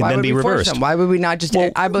vasectomies that can then be reversed? Why would we not just?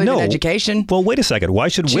 I believe in education. Well, wait a second. Why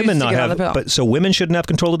should women not have? But so women shouldn't have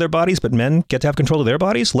control of their bodies, but men get to have control of their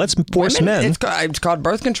bodies. Let's force men. It's called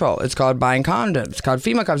birth control. It's called buying condoms. It's called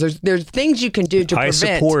female condoms. There's things you can do to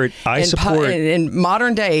prevent. I support. In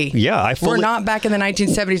modern day, we're not back in the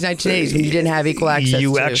 1970s, 1980s when you didn't have equal access.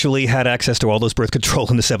 You actually had access to all those birth control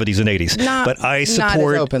in the 70s and 80s. But I support.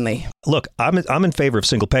 Not as openly. Look, I'm in favor of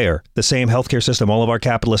single payer, the same healthcare system all of our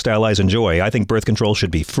capitalist allies enjoy. I think birth control should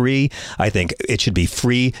be free. I think it should be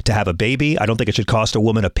free to have a baby. I don't think it should cost a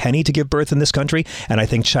woman a penny to give birth in this country. And I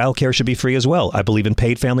think childcare should be free as well. I believe in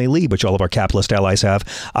paid family leave, which all of our capitalist allies have.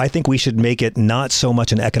 I think we should make it not so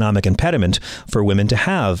much an economic impediment for women to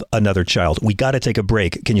have another child. We got to take a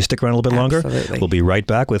break. Can you stick around a little bit longer? Absolutely. We'll be right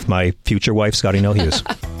back with my future wife, Scottie Nell Hughes.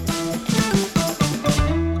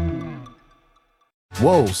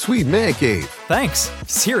 Whoa, sweet man cave. Thanks.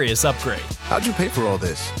 Serious upgrade. How'd you pay for all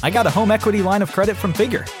this? I got a home equity line of credit from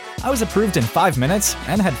Figure. I was approved in 5 minutes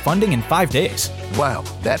and had funding in 5 days. Wow,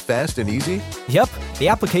 that fast and easy? Yep. The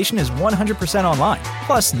application is 100% online,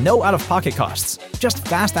 plus no out-of-pocket costs. Just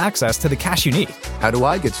fast access to the cash you need. How do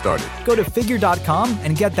I get started? Go to Figure.com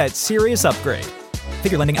and get that serious upgrade.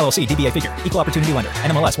 Figure Lending LLC, DBA Figure, Equal Opportunity Lender,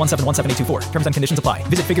 NMLS 1717824. Terms and conditions apply.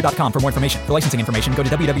 Visit Figure.com for more information. For licensing information, go to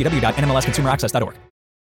www.nmlsconsumeraccess.org.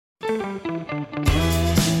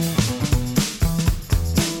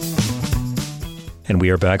 And we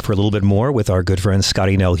are back for a little bit more with our good friend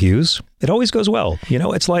Scottie Nell Hughes. It always goes well. You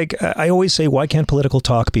know, it's like, I always say, why can't political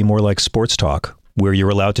talk be more like sports talk, where you're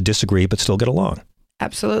allowed to disagree but still get along?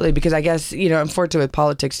 Absolutely, because I guess, unfortunately with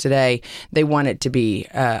politics today, they want it to be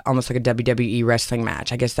almost like a WWE wrestling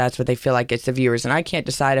match. I guess that's what they feel like it's the viewers. And I can't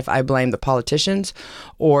decide if I blame the politicians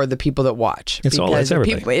or the people that watch. It's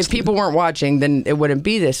everything. If people weren't watching, then it wouldn't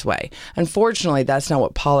be this way. Unfortunately, that's not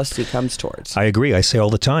what policy comes towards. I agree. I say all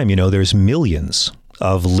the time, there's millions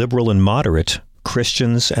of liberal and moderate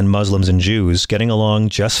Christians and Muslims and Jews getting along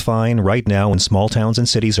just fine right now in small towns and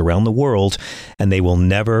cities around the world, and they will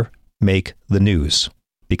never make the news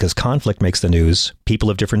because conflict makes the news. People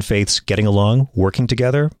of different faiths getting along, working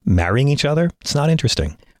together, marrying each other. It's not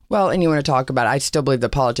interesting. Well, and you want to talk about, I still believe the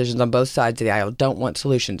politicians on both sides of the aisle don't want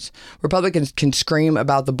solutions. Republicans can scream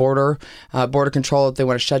about the border control, if they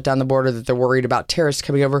want to shut down the border, that they're worried about terrorists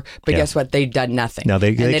coming over. But guess what? They've done nothing. No,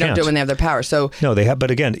 they don't do it when they have their power. So no, they have.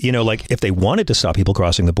 But again, like if they wanted to stop people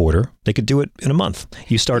crossing the border, they could do it in a month.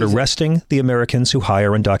 You start arresting the Americans who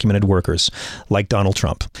hire undocumented workers, like Donald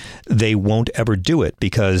Trump. They won't ever do it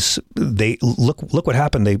because they look what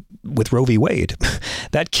happened with Roe v. Wade.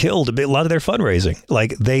 That killed a lot of their fundraising.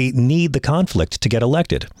 Like they need the conflict to get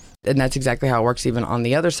elected. And that's exactly how it works even on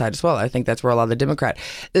the other side as well. I think that's where a lot of the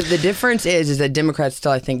the difference is that Democrats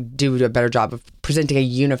still, I think, do a better job of presenting a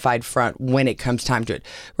unified front when it comes time to it.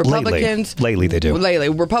 Republicans... Lately they do. Lately.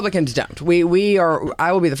 Republicans don't. We are...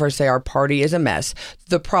 I will be the first to say our party is a mess.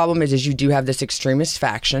 The problem is you do have this extremist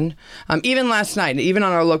faction. Even last night, even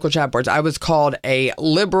on our local chat boards, I was called a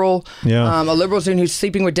liberal, a liberal student who's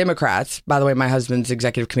sleeping with Democrats. By the way, my husband's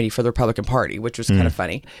executive committee for the Republican Party, which was kind of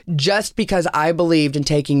funny. Just because I believed in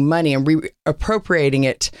taking money and reappropriating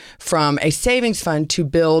it from a savings fund to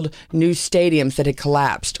build new stadiums that had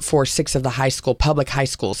collapsed for 6 of the public high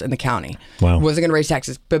schools in the county. Wow. Wasn't going to raise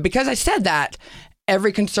taxes. But because I said that,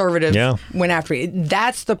 every conservative went after me.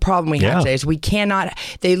 That's the problem we have today is we cannot,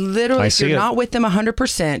 they literally, if you're not with them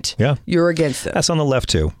 100%, you're against them. That's on the left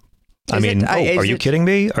too. Are you kidding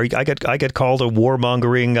me? I get called a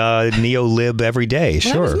warmongering neo-lib every day. Well,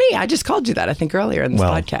 sure. That was me. I just called you that, I think, earlier in this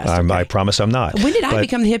podcast. Okay. I promise I'm not. When did I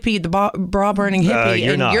become the hippie, the bra-burning hippie?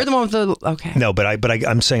 You're not. You're the one with the... Okay. No, but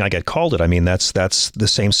I'm saying I get called it. I mean, that's the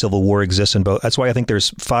same civil war exists in both. That's why I think there's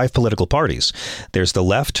 5 political parties. There's the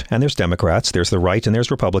left and there's Democrats. There's the right and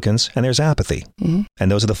there's Republicans and there's apathy. Mm-hmm.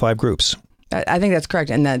 And those are the 5 groups. I think that's correct,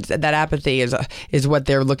 and that apathy is what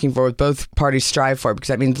they're looking for. With both parties strive for, because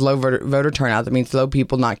that means low voter turnout. That means low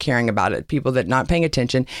people not caring about it, people that not paying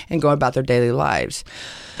attention and going about their daily lives.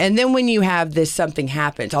 And then when you have this, something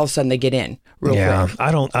happens, all of a sudden they get in real quick.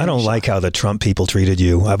 I don't like how the Trump people treated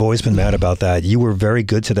you. I've always been mad about that. You were very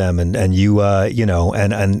good to them, and you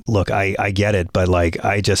and look, I get it, but like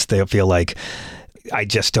I feel like I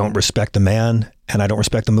just don't respect the man. And I don't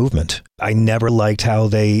respect the movement. I never liked how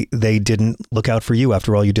they didn't look out for you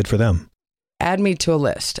after all you did for them. Add me to a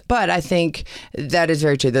list. But I think that is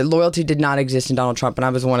very true. The loyalty did not exist in Donald Trump, and I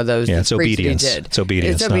was one of those. Yeah, it's obedience. It's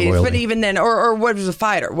obedience, not loyalty. But even then, or what was a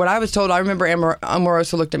fighter? What I was told, I remember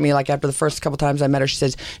Amorosa looked at me like after the first couple times I met her, she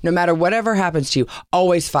says, no matter whatever happens to you,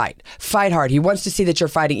 always fight. Fight hard. He wants to see that you're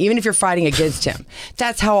fighting, even if you're fighting against him.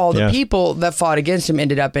 That's how all the people that fought against him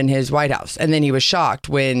ended up in his White House. And then he was shocked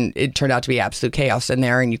when it turned out to be absolute chaos in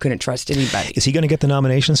there and you couldn't trust anybody. Is he going to get the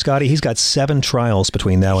nomination, Scottie? He's got 7 trials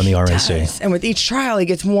between now and the RNC. And with each trial, he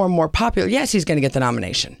gets more and more popular. Yes, he's going to get the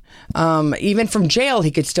nomination. Even from jail,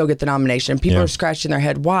 he could still get the nomination. People are scratching their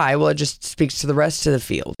head. Why? Well, it just speaks to the rest of the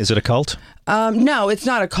field. Is it a cult? No, it's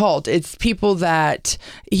not a cult. It's people that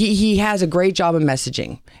he has a great job of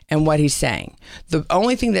messaging and what he's saying. The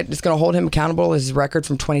only thing that is going to hold him accountable is his record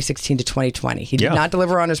from 2016 to 2020. He did not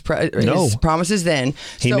deliver on his promises then.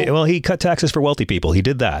 He cut taxes for wealthy people. He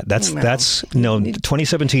did that.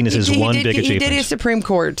 2017 is his one big achievement. He did his Supreme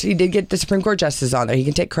Court. He did get the Supreme Court justices on there. He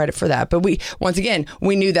can take credit for that. But we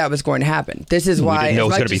knew that was going to happen. This is why. We didn't know it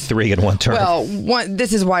was going to be 3 in one term. Well,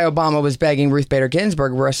 this is why Obama was begging Ruth Bader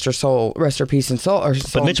Ginsburg, rest her peace and soul.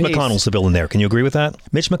 But Mitch McConnell's the villain there. Can you agree with that?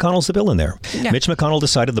 Mitch McConnell's the villain there. Yeah. Mitch McConnell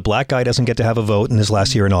decided the black guy doesn't get to have a vote in his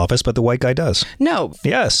last year in office, but the white guy does. No.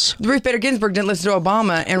 Yes. Ruth Bader Ginsburg didn't listen to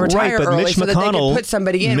Obama and retire early so that they could put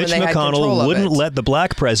somebody in when they had control of it. Mitch McConnell wouldn't let the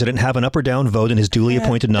black president have an up or down vote in his duly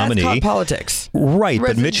appointed nominee. That's called politics. Right.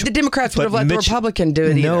 But the Democrats would have let the Republican do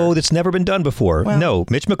it either. No, that's never been done before. Well, no,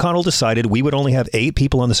 Mitch McConnell decided we would only have 8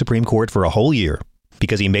 people on the Supreme Court for a whole year,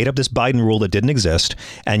 because he made up this Biden rule that didn't exist.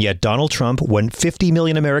 And yet Donald Trump, when 50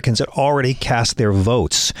 million Americans had already cast their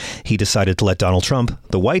votes, he decided to let Donald Trump,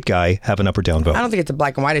 the white guy, have an up or down vote. I don't think it's a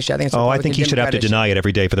black and white issue. I think it's I think he should have to deny it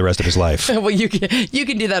every day for the rest of his life. Well, you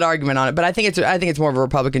can do that argument on it, but I think it's more of a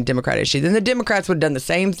Republican Democrat issue. Then the Democrats would have done the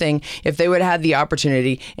same thing if they would have had the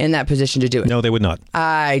opportunity in that position to do it. No, they would not.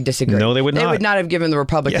 I disagree. No, they would not. They would not have given the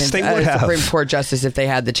Republicans a Supreme Court justice if they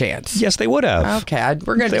had the chance. Yes, they would have. Okay,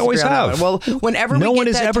 we're going to disagree always on have. That one. Well, whenever we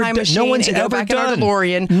get that time machine, no one's and go ever back done. In our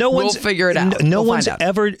DeLorean, we'll figure it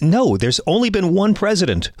out. There's only been one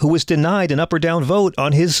president who was denied an up or down vote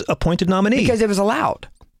on his appointed nominee. Because it was allowed.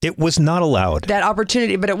 It was not allowed. That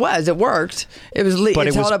opportunity, but it worked. It was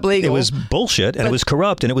held up legal. It was bullshit, and it was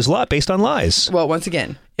corrupt, and it was based on lies. Well, once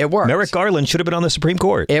again, it worked. Merrick Garland should have been on the Supreme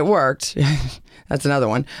Court. It worked. That's another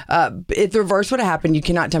one. If the reverse would have happened, you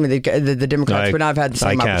cannot tell me the Democrats would not have had the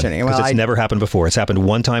same opportunity. Because it's never happened before. It's happened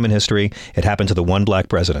one time in history. It happened to the one black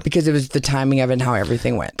president. Because it was the timing of it and how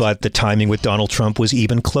everything went. But the timing with Donald Trump was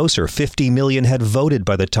even closer. 50 million had voted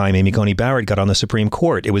by the time Amy Coney Barrett got on the Supreme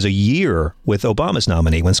Court. It was a year with Obama's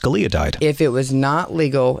nominee when Scalia died. If it was not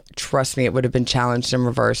legal, trust me, it would have been challenged and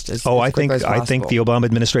reversed as quickly as possible. I think the Obama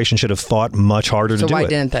administration should have fought much harder to do it. So why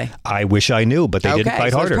didn't they? I wish I knew, but they didn't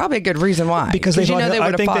fight harder. There's probably a good reason why. Because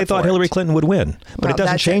they thought Hillary Clinton would win. But it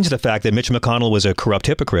doesn't change the fact that Mitch McConnell was a corrupt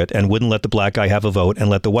hypocrite and wouldn't let the black guy have a vote and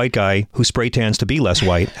let the white guy, who spray tans to be less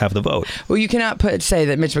white, have the vote. Well, you cannot say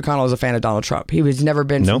that Mitch McConnell is a fan of Donald Trump. He was never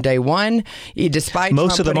been from day one. Despite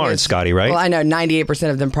most of them aren't, Scottie, right? Well, I know 98%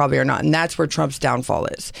 of them probably are not. And that's where Trump's downfall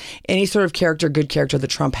is. Any sort of good character that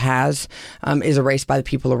Trump has is erased by the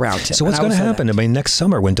people around him. So what's going to happen? I mean, next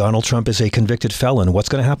summer when Donald Trump is a convicted felon, what's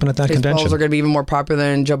going to happen at that convention? His polls are going to be even more popular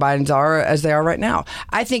than Joe Biden's as they are right now.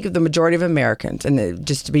 I think the majority of Americans, and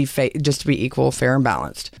just to be equal, fair, and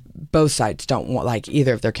balanced, both sides don't like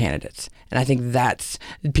either of their candidates. And I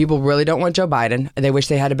think people really don't want Joe Biden. They wish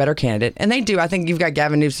they had a better candidate. And they do. I think you've got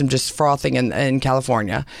Gavin Newsom just frothing in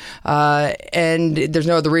California. And there's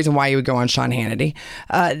no other reason why you would go on Sean Hannity.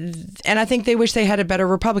 And I think they wish they had a better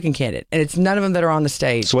Republican candidate. And it's none of them that are on the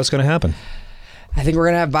stage. So what's going to happen? I think we're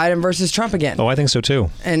going to have Biden versus Trump again. Oh, I think so too.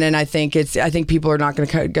 And then I think people are not going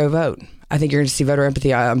to go vote. I think you're going to see voter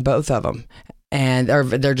empathy on both of them. And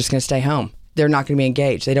they're just going to stay home. They're not going to be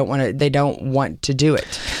engaged. They don't want to do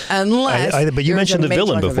it unless. But you mentioned the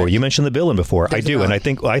villain before. You mentioned the villain before. I do, and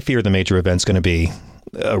I fear the major event's going to be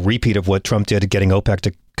a repeat of what Trump did, getting OPEC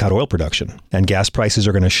to cut oil production, and gas prices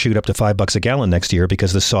are going to shoot up to $5 a gallon next year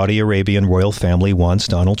because the Saudi Arabian royal family wants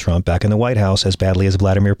Donald Trump back in the White House as badly as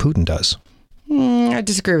Vladimir Putin does. I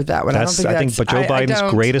disagree with that one. But Joe Biden's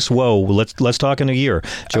greatest woe. Let's talk in a year.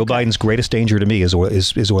 Joe Biden's greatest danger to me is oil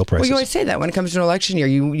prices. Well, you always say that when it comes to an election year.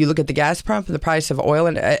 You look at the gas pump and the price of oil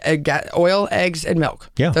and oil, eggs, and milk.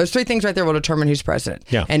 Yeah. Those three things right there will determine who's president.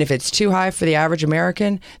 Yeah. And if it's too high for the average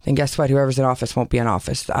American, then guess what? Whoever's in office won't be in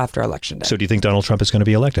office after election day. So do you think Donald Trump is going to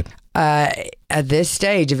be elected? At this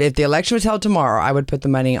stage, if the election was held tomorrow, I would put the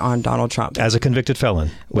money on Donald Trump. As a convicted felon,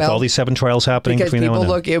 with all these 7 trials happening between now and then.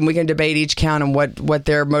 Because people look, and we can debate each count and what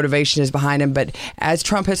their motivation is behind him, but as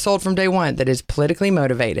Trump has sold from day one, that is politically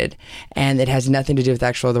motivated, and it has nothing to do with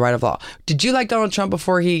the right of law. Did you like Donald Trump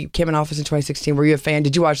before he came in office in 2016? Were you a fan?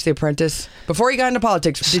 Did you watch The Apprentice? Before he got into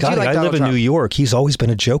politics, did Scottie, you like I Donald live Trump? in New York. He's always been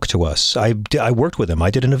a joke to us. I worked with him.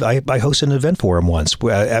 I hosted an event for him once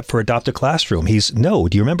for Adopt a Classroom. Do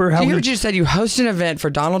you remember how you just said you hosted an event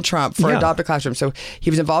for Donald Trump for Adopt a Classroom. So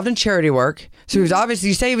he was involved in charity work. So he was obviously,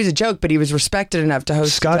 you say he was a joke, but he was respected enough to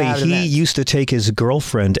host. Scottie, he used to take his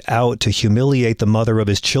girlfriend out to humiliate the mother of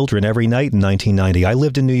his children every night in 1990. I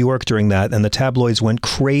lived in New York during that, and the tabloids went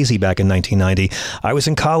crazy back in 1990. I was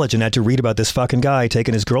in college and had to read about this fucking guy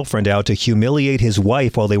taking his girlfriend out to humiliate his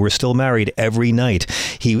wife while they were still married every night.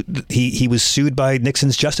 He was sued by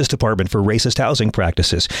Nixon's Justice Department for racist housing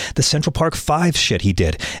practices. The Central Park 5 shit he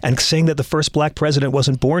did, and saying that the first black president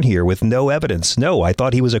wasn't born here with no evidence. No, I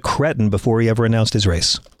thought he was a cretin before he ever announced his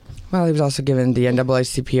race. Well, he was also given the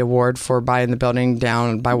NAACP award for buying the building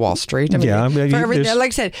down by Wall Street. Like I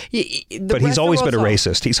said, but he's always been a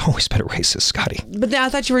racist. He's always been a racist, Scottie. But I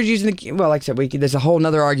thought you were using like I said, there's a whole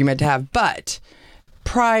other argument to have, but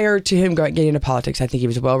prior to him getting into politics, I think he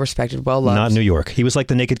was well respected, well loved. Not in New York. He was like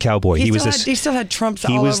the naked cowboy. He still had Trump's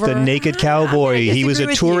all over. He was the naked cowboy. He was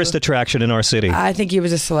a tourist attraction in our city. I think he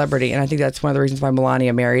was a celebrity, and I think that's one of the reasons why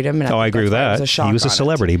Melania married him. And I agree with that. He was a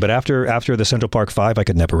celebrity, but after the Central Park 5, I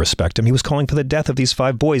could never respect him. He was calling for the death of these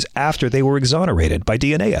 5 boys after they were exonerated by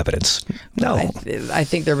DNA evidence. No, I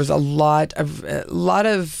think there was a lot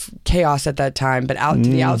of chaos at that time, but out to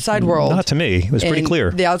the outside world, not to me. It was pretty clear.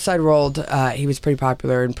 The outside world, he was pretty popular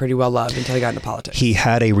and pretty well loved until he got into politics. He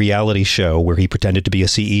had a reality show where he pretended to be a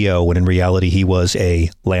CEO when in reality he was a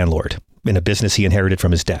landlord in a business he inherited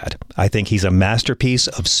from his dad. I think he's a masterpiece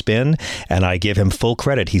of spin, and I give him full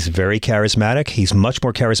credit. He's very charismatic. He's much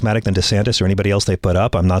more charismatic than DeSantis or anybody else they put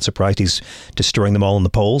up. I'm not surprised he's destroying them all in the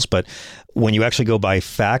polls, but when you actually go by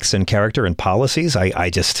facts and character and policies,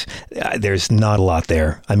 there's not a lot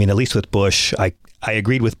there. I mean, at least with Bush, I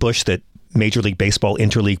agreed with Bush that Major League Baseball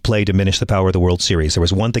interleague play diminished the power of the World Series. There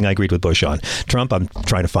was one thing I agreed with Bush on. Trump, I'm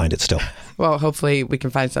trying to find it still. Well, hopefully we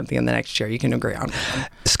can find something in the next year you can agree on.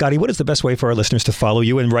 Scottie, what is the best way for our listeners to follow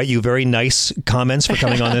you and write you very nice comments for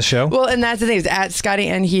coming on this show? Well, and that's the thing. It's at Scottie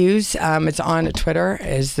and Hughes. It's on Twitter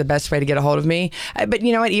is the best way to get a hold of me. But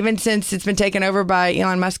you know what? Even since it's been taken over by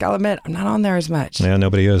Elon Musk, I'll admit, I'm not on there as much. Yeah,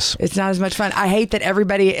 nobody is. It's not as much fun. I hate that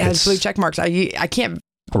everybody has blue check marks. I can't.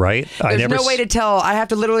 Right? There's no way to tell. I have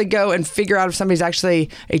to literally go and figure out if somebody's actually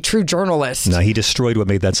a true journalist. No, he destroyed what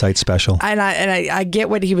made that site special. And I get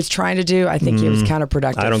what he was trying to do. I think he was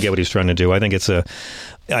counterproductive. I don't get what he's trying to do. I think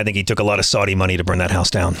he took a lot of Saudi money to burn that house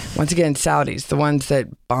down. Once again, Saudis, the ones that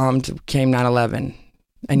bombed came 9/11.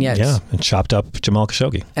 And yet... Yeah, and chopped up Jamal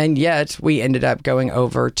Khashoggi. And yet we ended up going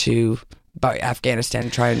over to Afghanistan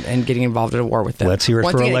and getting involved in a war with them. Let's hear it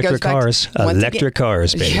for electric cars. Electric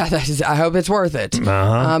cars, baby. Yeah, I hope it's worth it.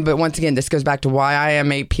 But once again, this goes back to why I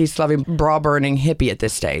am a peace-loving, bra-burning hippie at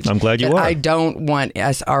this stage. I'm glad you are. I don't want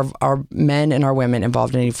our men and our women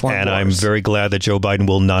involved in any foreign wars. And I'm very glad that Joe Biden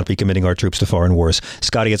will not be committing our troops to foreign wars.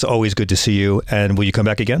 Scottie, it's always good to see you. And will you come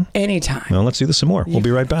back again? Anytime. Well, let's do this some more. We'll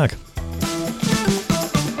be right back.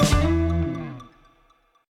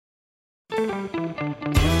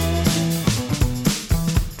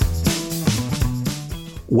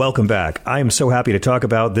 Welcome back. I am so happy to talk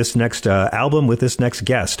about this next album with this next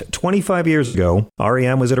guest. 25 years ago,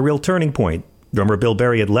 R.E.M. was at a real turning point. Drummer Bill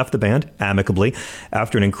Berry had left the band amicably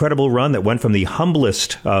after an incredible run that went from the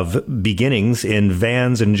humblest of beginnings in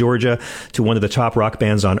vans in Georgia to one of the top rock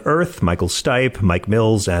bands on earth. Michael Stipe, Mike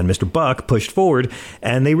Mills, and Mr. Buck pushed forward,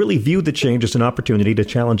 and they really viewed the change as an opportunity to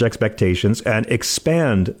challenge expectations and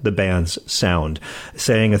expand the band's sound,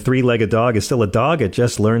 saying a three-legged dog is still a dog, it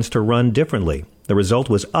just learns to run differently. The result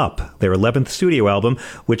was Up, their 11th studio album,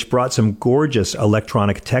 which brought some gorgeous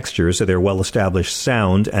electronic textures to their well-established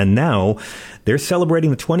sound, and now they're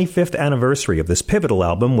celebrating the 25th anniversary of this pivotal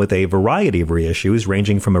album with a variety of reissues,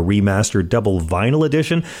 ranging from a remastered double vinyl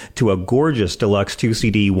edition to a gorgeous deluxe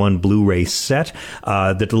 2-CD, 1 Blu-ray set.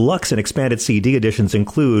 The deluxe and expanded CD editions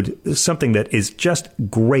include something that is just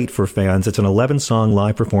great for fans. It's an 11-song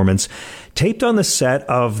live performance taped on the set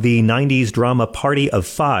of the 90s drama Party of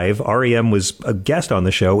Five. REM was a guest on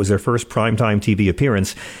the show. It was their first primetime TV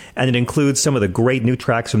appearance, and it includes some of the great new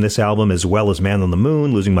tracks from this album, as well as Man on the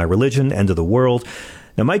Moon, Losing My Religion, End of the World.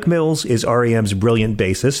 Now, Mike Mills is REM's brilliant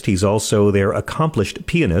bassist. He's also their accomplished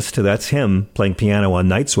pianist. That's him playing piano on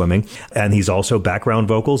Night Swimming. And he's also background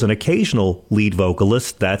vocals and occasional lead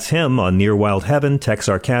vocalist. That's him on Near Wild Heaven,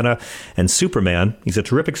 Texarkana, and Superman. He's a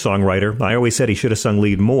terrific songwriter. I always said he should have sung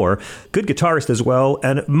lead more. Good guitarist as well.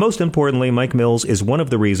 And most importantly, Mike Mills is one of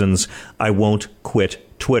the reasons I won't quit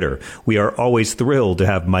Twitter. We are always thrilled to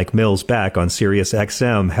have Mike Mills back on Sirius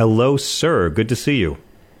XM. Hello, sir. Good to see you.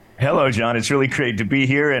 Hello, John. It's really great to be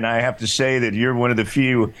here, and I have to say that you're one of the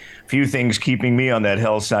few things keeping me on that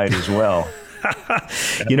hell side as well.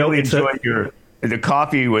 You know, I really enjoy the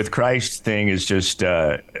coffee with Christ thing is just you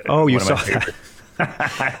saw that.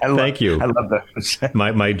 Thank you. I love that.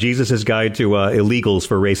 my Jesus' guide to illegals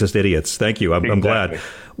for racist idiots. Thank you. I'm glad.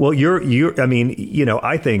 Well, I mean, you know,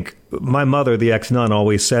 I think my mother, the ex-nun,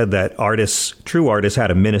 always said that true artists had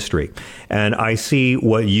a ministry. And I see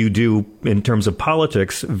what you do in terms of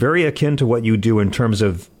politics very akin to what you do in terms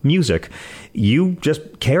of music. You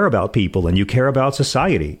just care about people and you care about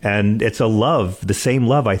society. And it's a love, the same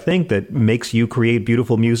love, I think, that makes you create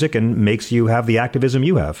beautiful music and makes you have the activism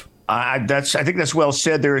you have. I think that's well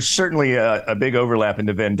said. There is certainly a big overlap in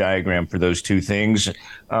the Venn diagram for those two things.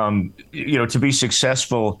 You know, to be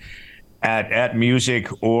successful at music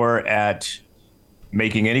or at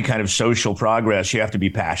making any kind of social progress, you have to be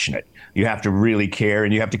passionate. You have to really care,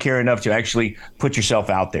 and you have to care enough to actually put yourself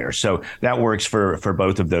out there. So that works for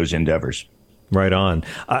both of those endeavors. Right on.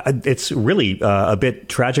 It's really a bit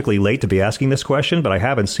tragically late to be asking this question, but I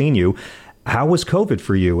haven't seen you. How was COVID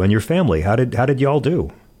for you and your family? How did y'all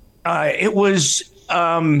do? It was,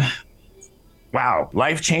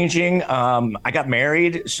 life-changing. I got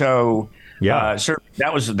married, so yeah,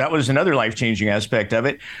 that was another life-changing aspect of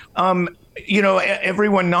it. You know,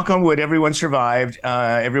 everyone, knock on wood, everyone survived.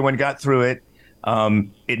 Everyone got through it.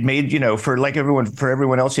 It made, you know, for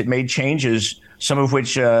everyone else, it made changes, some of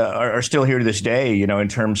which are still here to this day, you know, in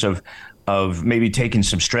terms of maybe taking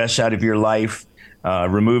some stress out of your life,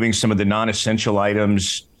 removing some of the non-essential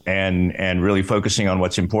items, and really focusing on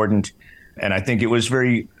what's important. And I think it was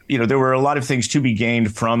very, you know, there were a lot of things to be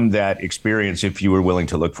gained from that experience if you were willing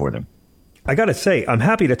to look for them. I got to say, I'm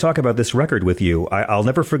happy to talk about this record with you. I'll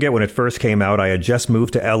never forget when it first came out. I had just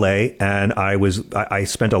moved to L.A. and I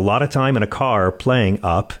spent a lot of time in a car playing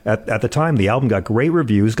Up. At the time, the album got great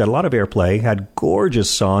reviews, got a lot of airplay, had gorgeous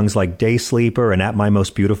songs like Day Sleeper and At My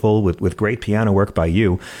Most Beautiful with great piano work by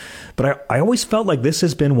you. But I always felt like this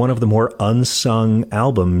has been one of the more unsung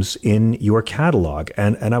albums in your catalog.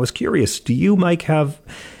 And I was curious, do you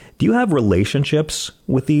have relationships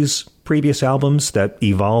with these previous albums that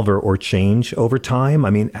evolve or change over time? I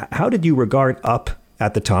mean, how did you regard Up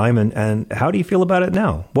at the time, and how do you feel about it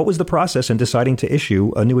now? What was the process in deciding to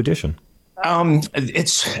issue a new edition?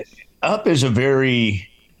 Up is a very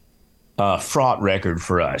fraught record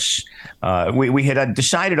for us. We had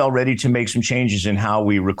decided already to make some changes in how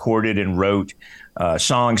we recorded and wrote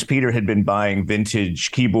songs. Peter had been buying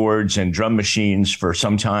vintage keyboards and drum machines for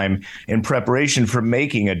some time in preparation for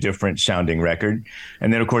making a different sounding record.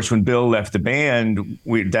 And then, of course, when Bill left the band,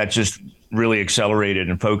 that just really accelerated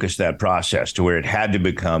and focused that process to where it had to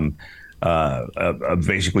become a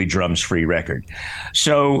basically drums-free record.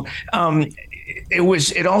 So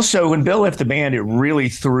it also, when Bill left the band, it really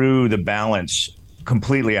threw the balance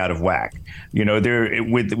completely out of whack. You know,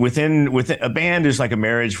 within a band is like a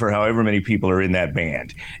marriage for however many people are in that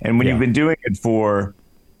band. And when you've been doing it for,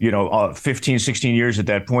 15, 16 years at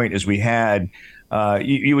that point, as we had,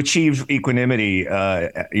 you achieve equanimity,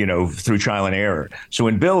 through trial and error. So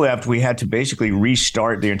when Bill left, we had to basically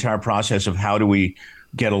restart the entire process of how do we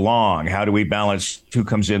get along? How do we balance who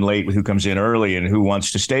comes in late with who comes in early, and who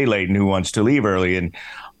wants to stay late and who wants to leave early? And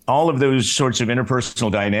all of those sorts of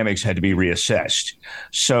interpersonal dynamics had to be reassessed.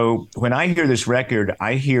 So when I hear this record,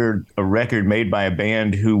 I hear a record made by a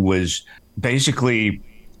band who was basically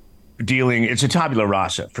it's a tabula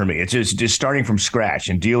rasa for me. It's just starting from scratch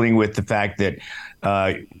and dealing with the fact that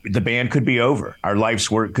the band could be over. Our life's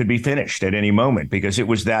work could be finished at any moment because it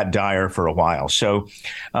was that dire for a while. So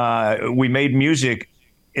we made music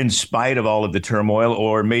in spite of all of the turmoil,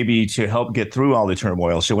 or maybe to help get through all the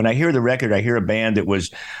turmoil. So when I hear the record, I hear a band that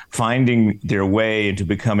was finding their way into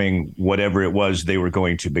becoming whatever it was they were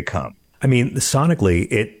going to become. I mean, sonically,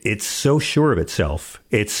 it's so sure of itself.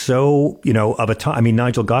 It's so, of a time. I mean,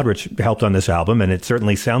 Nigel Godrich helped on this album, and it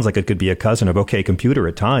certainly sounds like it could be a cousin of OK Computer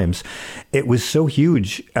at times. It was so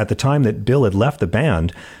huge at the time that Bill had left the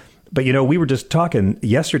band. But, we were just talking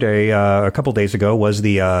yesterday, a couple days ago, was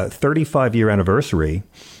the 35-year anniversary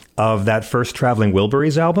of that first Traveling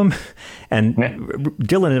Wilburys album. And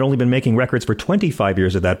Dylan had only been making records for 25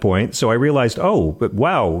 years at that point. So I realized,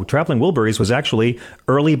 wow, Traveling Wilburys was actually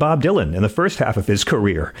early Bob Dylan in the first half of his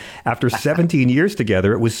career. After 17 years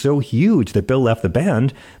together, it was so huge that Bill left the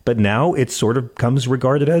band. But now it sort of comes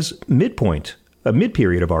regarded as midpoint, a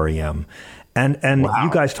mid-period of REM. And wow.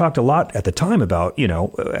 You guys talked a lot at the time about,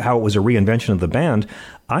 how it was a reinvention of the band.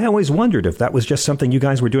 I always wondered if that was just something you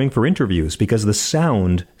guys were doing for interviews, because the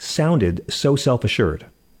sounded so self-assured.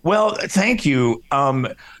 Well, thank you.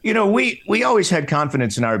 We always had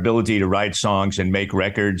confidence in our ability to write songs and make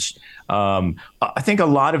records. I think a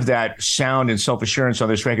lot of that sound and self-assurance on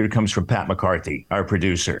this record comes from Pat McCarthy, our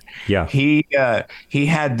producer. Yeah, he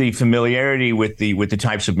had the familiarity with the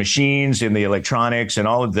types of machines and the electronics, and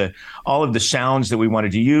all of the sounds that we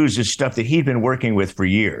wanted to use is stuff that he'd been working with for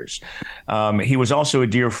years. He was also a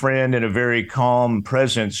dear friend and a very calm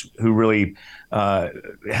presence who really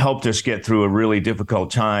helped us get through a really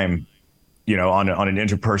difficult time, on an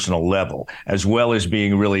interpersonal level, as well as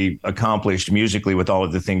being really accomplished musically with all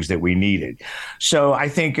of the things that we needed. So I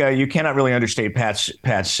think you cannot really understate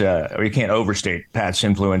or you can't overstate Pat's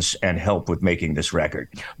influence and help with making this record.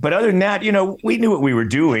 But other than that, we knew what we were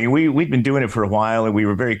doing. We'd been doing it for a while, and we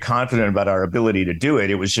were very confident about our ability to do it.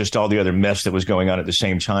 It was just all the other mess that was going on at the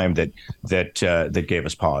same time that gave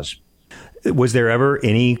us pause. Was there ever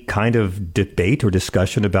any kind of debate or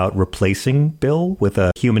discussion about replacing Bill with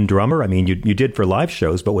a human drummer? I mean, you did for live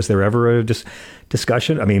shows, but was there ever a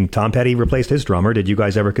discussion? I mean, Tom Petty replaced his drummer. Did you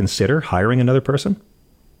guys ever consider hiring another person?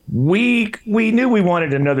 We knew we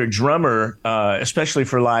wanted another drummer, especially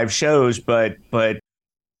for live shows, but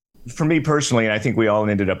for me personally, and I think we all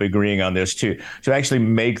ended up agreeing on this too, to actually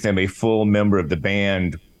make them a full member of the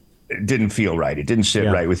band, it didn't feel right. It didn't sit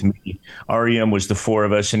right with me. REM was the four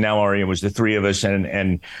of us, and now REM was the three of us.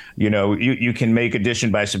 And you can make addition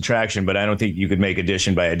by subtraction, but I don't think you could make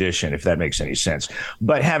addition by addition, if that makes any sense.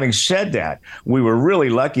 But having said that, we were really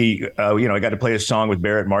lucky. I got to play a song with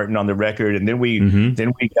Barrett Martin on the record, and then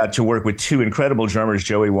we got to work with two incredible drummers,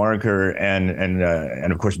 Joey Waronker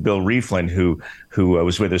and of course Bill Rieflin, who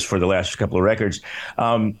was with us for the last couple of records.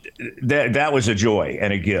 That was a joy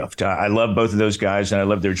and a gift. I love both of those guys, and I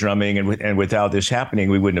love their drumming. And without this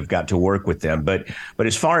happening, we wouldn't have got to work with them. But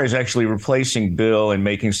as far as actually replacing Bill and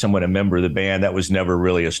making someone a member of the band, that was never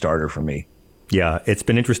really a starter for me. Yeah, it's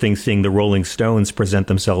been interesting seeing the Rolling Stones present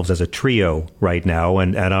themselves as a trio right now,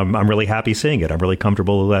 and I'm really happy seeing it. I'm really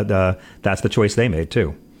comfortable that that's the choice they made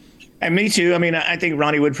too. And me too. I mean, I think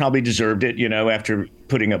Ronnie Wood probably deserved it, after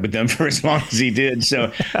putting up with them for as long as he did.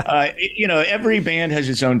 So, every band has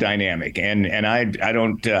its own dynamic, and I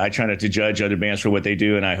try not to judge other bands for what they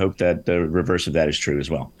do, and I hope that the reverse of that is true as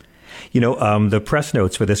well. The press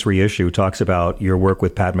notes for this reissue talks about your work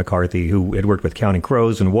with Pat McCarthy, who had worked with Counting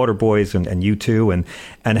Crows and Waterboys and U2,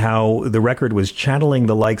 and how the record was channeling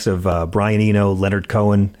the likes of Brian Eno, Leonard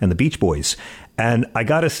Cohen, and the Beach Boys. And I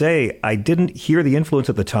got to say, I didn't hear the influence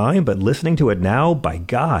at the time, but listening to it now, by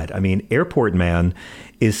God, I mean, Airport Man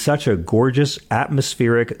is such a gorgeous,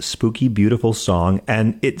 atmospheric, spooky, beautiful song.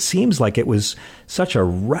 And it seems like it was such a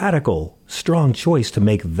radical, strong choice to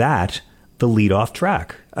make that the lead-off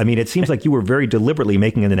track. I mean, it seems like you were very deliberately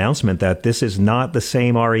making an announcement that this is not the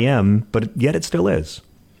same REM, but yet it still is.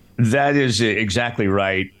 That is exactly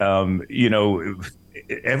right.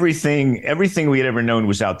 Everything we had ever known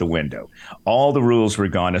was out the window. All the rules were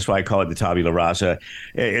gone. That's why I call it the tabula rasa.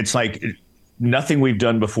 It's like nothing we've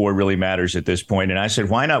done before really matters at this point. And I said,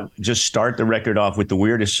 why not just start the record off with the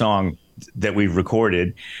weirdest song that we've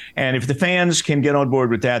recorded? And if the fans can get on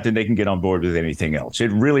board with that, then they can get on board with anything else.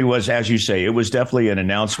 It really was, as you say, it was definitely an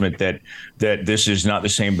announcement that this is not the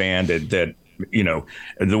same band, that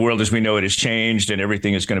the world as we know it has changed, and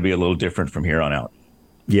everything is going to be a little different from here on out.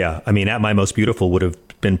 Yeah, I mean, At My Most Beautiful would have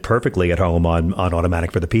been perfectly at home on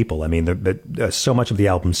Automatic for the People. I mean, so much of the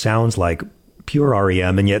album sounds like pure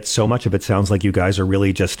REM, and yet so much of it sounds like you guys are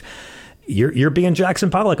really just, you're being Jackson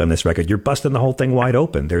Pollock on this record. You're busting the whole thing wide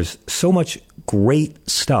open. There's so much great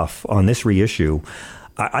stuff on this reissue.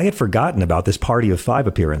 I had forgotten about this Party of Five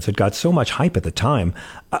appearance. It got so much hype at the time.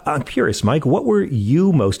 I'm curious, Mike, what were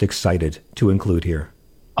you most excited to include here?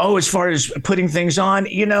 Oh, as far as putting things on,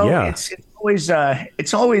 it's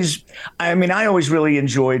always. I mean, I always really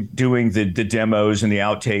enjoyed doing the demos and the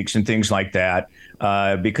outtakes and things like that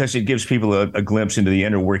because it gives people a glimpse into the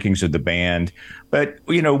inner workings of the band. But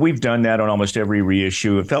we've done that on almost every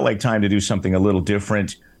reissue. It felt like time to do something a little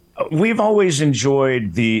different. We've always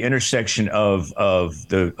enjoyed the intersection of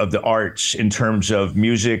the arts in terms of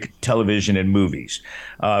music, television, and movies.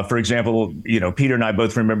 For example, Peter and I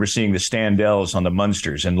both remember seeing the Standells on the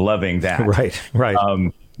Munsters and loving that. Right.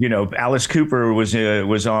 Alice Cooper was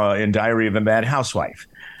in Diary of a Mad Housewife.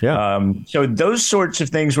 Yeah. So those sorts of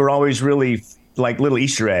things were always really like little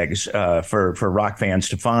Easter eggs for rock fans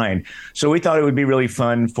to find. So we thought it would be really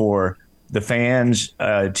fun for the fans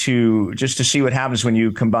to see what happens when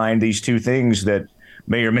you combine these two things that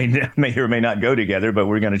may or may not go together, but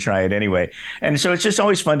we're going to try it anyway. And so it's just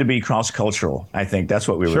always fun to be cross-cultural. I think that's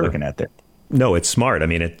what we were looking at there. No, it's smart. I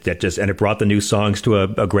mean, it brought the new songs to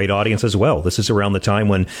a great audience as well. This is around the time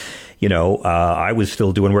when, I was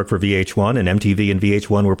still doing work for VH1, and MTV and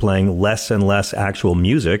VH1 were playing less and less actual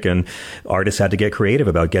music, and artists had to get creative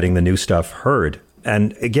about getting the new stuff heard.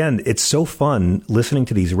 And again, it's so fun listening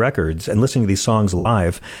to these records and listening to these songs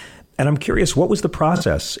live. And I'm curious, what was the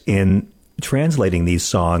process in translating these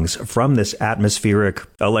songs from this atmospheric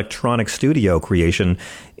electronic studio creation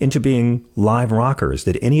into being live rockers?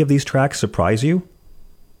 Did any of these tracks surprise you?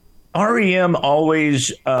 REM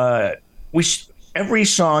always, every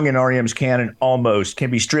song in REM's canon almost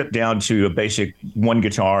can be stripped down to a basic one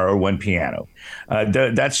guitar or one piano.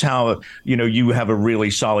 That's how, you have a really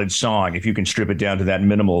solid song if you can strip it down to that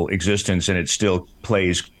minimal existence and it still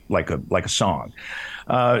plays like a song.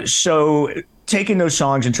 So taking those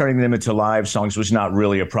songs and turning them into live songs was not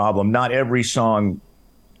really a problem. Not every song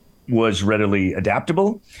was readily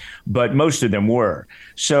adaptable, but most of them were.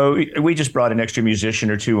 So we just brought an extra musician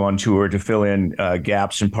or two on tour to fill in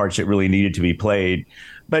gaps and parts that really needed to be played.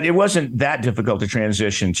 But it wasn't that difficult to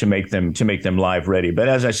transition to make them live ready. But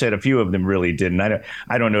as I said, a few of them really didn't.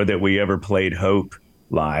 I don't know that we ever played Hope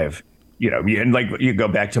live. And like you go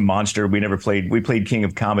back to Monster, we played King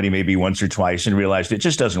of Comedy maybe once or twice and realized it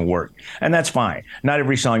just doesn't work. And that's fine. Not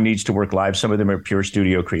every song needs to work live. Some of them are pure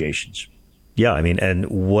studio creations. Yeah, I mean, and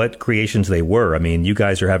what creations they were. I mean, you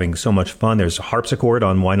guys are having so much fun. There's harpsichord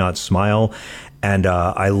on Why Not Smile. And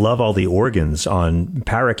I love all the organs on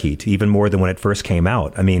Parakeet, even more than when it first came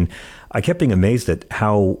out. I mean, I kept being amazed at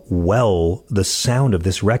how well the sound of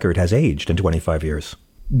this record has aged in 25 years.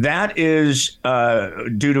 That is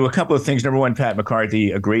due to a couple of things. Number one, Pat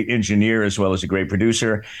McCarthy, a great engineer as well as a great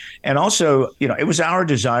producer. And also, it was our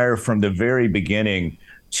desire from the very beginning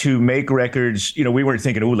to make records. We weren't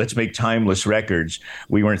thinking, let's make timeless records.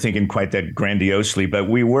 We weren't thinking quite that grandiosely, but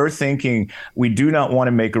we were thinking we do not want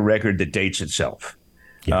to make a record that dates itself.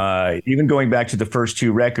 Yeah. Even going back to the first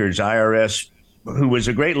two records, IRS, who was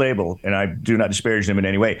a great label, and I do not disparage them in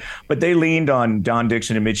any way, but they leaned on Don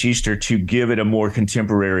Dixon and Mitch Easter to give it a more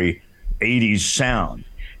contemporary 80s sound.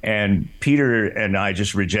 And Peter and I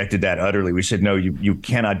just rejected that utterly. We said, no, you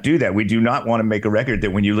cannot do that. We do not want to make a record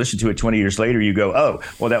that when you listen to it 20 years later, you go, oh,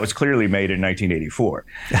 well, that was clearly made in 1984.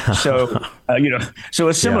 So, so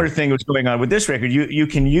a similar thing was going on with this record. You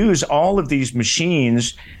can use all of these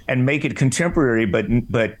machines and make it contemporary, but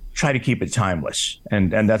try to keep it timeless.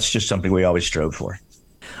 And that's just something we always strove for.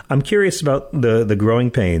 I'm curious about the growing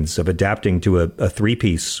pains of adapting to a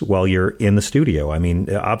three-piece while you're in the studio. I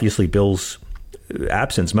mean, obviously, Bill's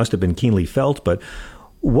absence must have been keenly felt, but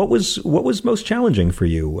what was most challenging for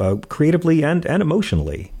you creatively and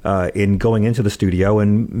emotionally in going into the studio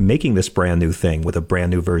and making this brand new thing with a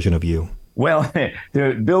brand new version of you? Well,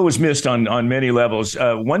 Bill was missed on many levels.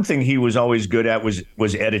 One thing he was always good at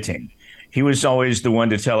was editing. He was always the one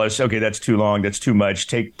to tell us, okay, that's too long, that's too much,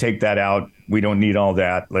 take that out, we don't need all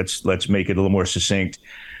that, let's make it a little more succinct.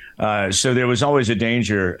 So there was always a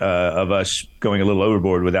danger of us going a little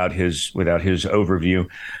overboard without his overview.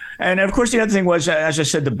 And of course, the other thing was, as I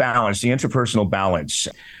said, the balance, the interpersonal balance.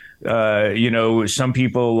 Some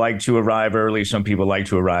people like to arrive early, some people like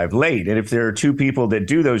to arrive late. And if there are two people that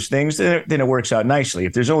do those things, then it works out nicely.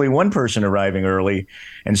 If there's only one person arriving early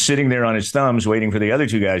and sitting there on his thumbs waiting for the other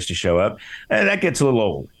two guys to show up, that gets a little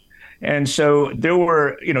old. And so there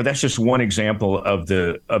were, that's just one example of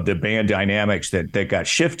the band dynamics that got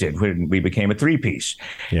shifted when we became a three-piece.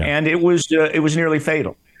 Yeah. And it was nearly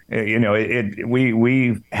fatal.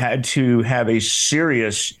 We had to have a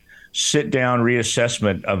serious sit-down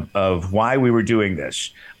reassessment of why we were doing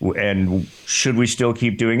this and should we still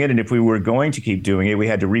keep doing it. And if we were going to keep doing it, we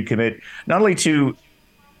had to recommit not only to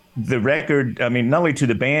the record, not only to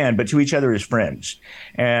the band, but to each other as friends.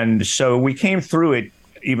 And so we came through it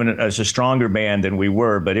even as a stronger band than we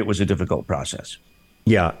were, but it was a difficult process.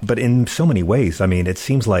 Yeah, but in so many ways, I mean, it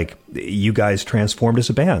seems like you guys transformed as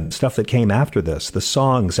a band. Stuff that came after this, the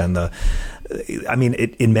songs and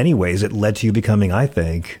in many ways, it led to you becoming, I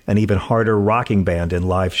think, an even harder rocking band in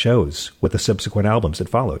live shows with the subsequent albums that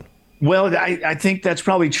followed. Well, I think that's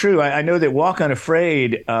probably true. I know that Walk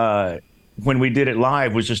Unafraid, when we did it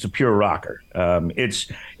live, was just a pure rocker.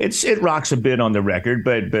 It rocks a bit on the record,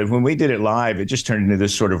 but when we did it live, it just turned into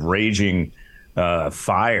this sort of raging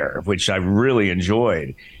fire, which I really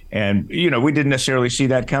enjoyed. And, we didn't necessarily see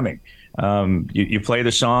that coming. You play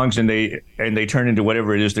the songs and they turn into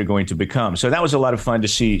whatever it is they're going to become. So that was a lot of fun to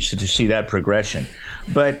see that progression.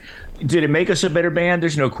 But did it make us a better band?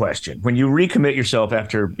 There's no question. When you recommit yourself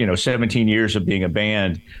after, 17 years of being a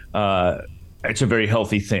band, it's a very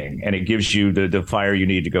healthy thing, and it gives you the fire you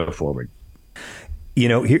need to go forward.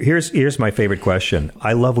 Here's my favorite question.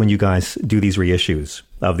 I love when you guys do these reissues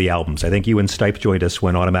of the albums. I think you and Stipe joined us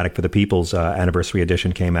when Automatic for the People's anniversary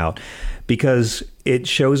edition came out, because it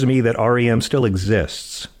shows me that REM still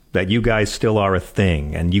exists, that you guys still are a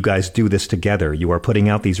thing, and you guys do this together. You are putting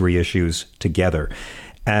out these reissues together.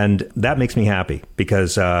 And that makes me happy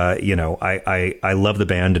because, I love the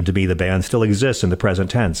band, and to me, the band still exists in the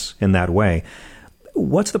present tense in that way.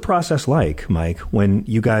 What's the process like, Mike, when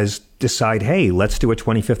you guys decide, hey, let's do a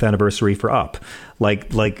 25th anniversary for Up? Like,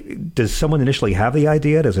 does someone initially have the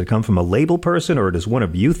idea? Does it come from a label person, or does one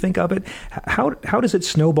of you think of it? How does it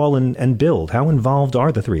snowball and build? How involved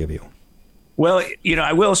are the three of you? Well,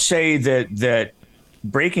 I will say that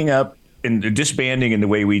breaking up and disbanding in the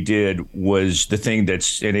way we did was the thing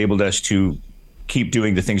that's enabled us to keep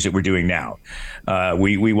doing the things that we're doing now.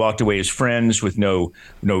 We walked away as friends with no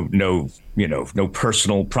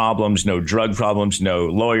personal problems, no drug problems, no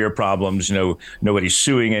lawyer problems, nobody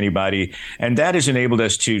suing anybody. And that has enabled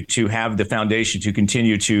us to have the foundation to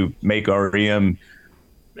continue to make REM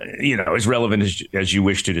as relevant as you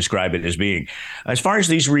wish to describe it as being. As far as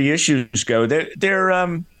these reissues go,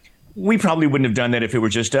 they're we probably wouldn't have done that if it were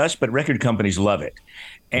just us, but record companies love it.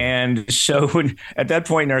 And so at that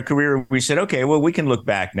point in our career, we said, okay, well, we can look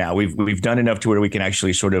back now. We've done enough to where we can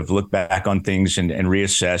actually sort of look back on things and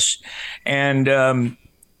reassess. And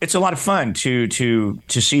it's a lot of fun to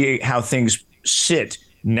see how things sit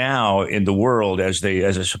now in the world as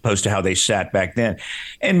opposed to how they sat back then.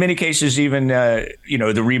 In many cases, even, the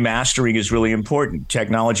remastering is really important.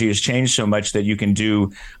 Technology has changed so much that you can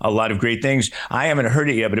do a lot of great things. I haven't heard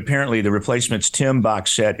it yet, but apparently the Replacements Tim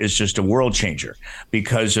box set is just a world changer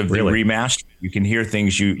because of the remaster. You can hear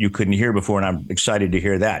things you couldn't hear before, and I'm excited to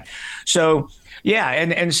hear that. So, yeah,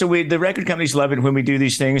 and so the record companies love it when we do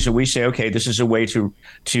these things, and we say, okay, this is a way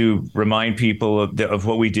to remind people of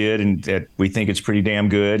what we did, and that we think it's pretty damn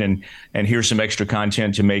good, and here's some extra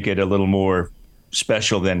content to make it a little more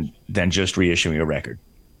special than just reissuing a record.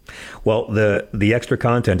 Well, the extra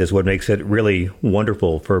content is what makes it really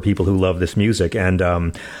wonderful for people who love this music, and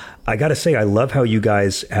I got to say, I love how you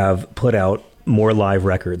guys have put out more live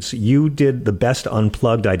records. You did the best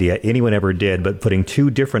unplugged idea anyone ever did, but putting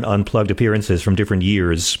two different unplugged appearances from different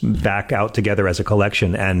years back out together as a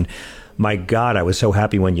collection. And my God, I was so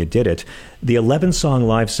happy when you did it. The 11-song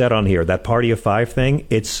live set on here, that Party of Five thing,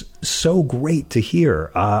 it's so great to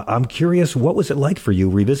hear. I'm curious, what was it like for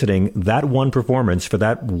you revisiting that one performance for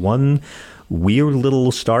that one weird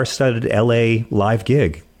little star-studded LA live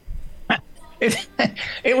gig?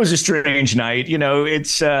 It was a strange night.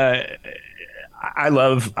 It's... I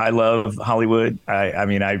love Hollywood. I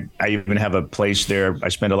mean, I even have a place there. I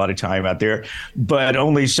spend a lot of time out there, but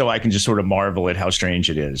only so I can just sort of marvel at how strange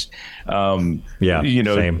it is. Same.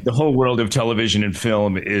 The whole world of television and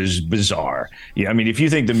film is bizarre. Yeah, I mean, if you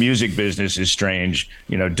think the music business is strange,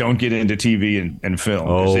 don't get into TV and film.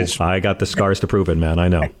 Oh, I got the scars to prove it, man. I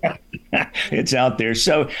know. It's out there.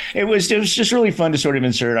 So it was just really fun to sort of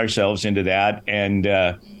insert ourselves into that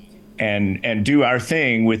and do our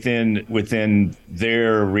thing within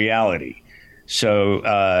their reality. So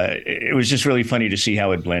it was just really funny to see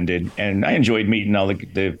how it blended, and I enjoyed meeting all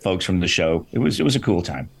the folks from the show. It was a cool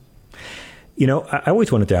time. I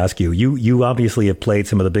always wanted to ask you. You obviously have played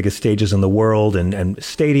some of the biggest stages in the world and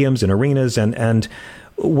stadiums and arenas, and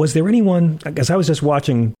was there anyone? Because I was just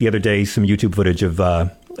watching the other day some YouTube footage of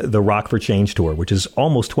the Rock for Change tour, which is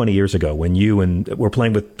almost 20 years ago, when you were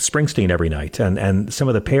playing with Springsteen every night. And some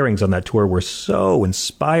of the pairings on that tour were so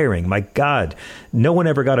inspiring. My God, no one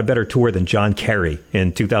ever got a better tour than John Kerry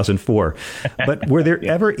in 2004. But were there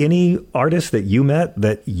ever any artists that you met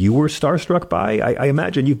that you were starstruck by? I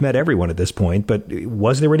imagine you've met everyone at this point, but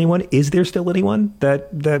was there anyone? Is there still anyone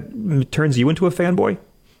that turns you into a fanboy?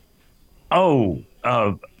 Oh,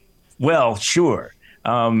 well, sure.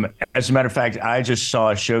 As a matter of fact, I just saw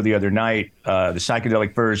a show the other night, the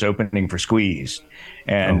Psychedelic Furs opening for Squeeze.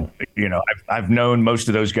 And, I've known most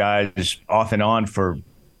of those guys off and on for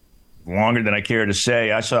longer than I care to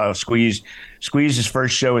say. I saw Squeeze's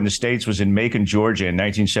first show in the States was in Macon, Georgia in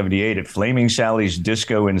 1978 at Flaming Sally's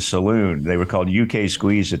Disco and Saloon. They were called UK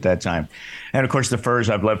Squeeze at that time. And of course, the Furs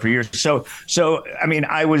I've loved for years. So I mean,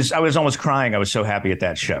 I was almost crying. I was so happy at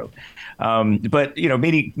that show. But,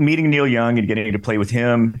 meeting Neil Young and getting to play with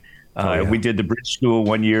him. We did the Brit School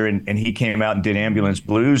one year and he came out and did Ambulance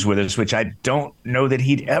Blues with us, which I don't know that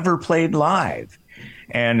he'd ever played live.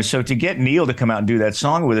 And so to get Neil to come out and do that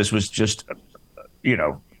song with us was just,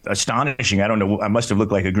 astonishing. I don't know. I must have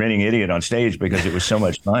looked like a grinning idiot on stage because it was so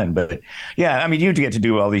much fun. But yeah, I mean, you get to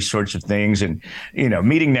do all these sorts of things. And,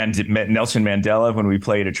 meeting Nelson Mandela when we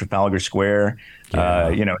played at Trafalgar Square,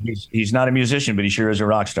 he's not a musician, but he sure is a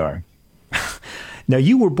rock star. Now,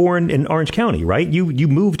 you were born in Orange County, right? You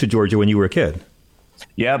moved to Georgia when you were a kid.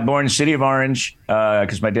 Yeah, born in the city of Orange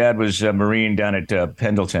because my dad was a Marine down at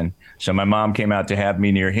Pendleton. So my mom came out to have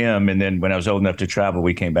me near him. And then when I was old enough to travel,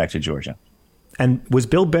 we came back to Georgia. And was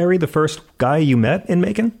Bill Berry the first guy you met in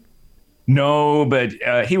Macon? No, but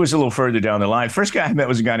he was a little further down the line. First guy I met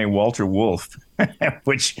was a guy named Walter Wolf,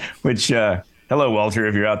 which hello, Walter,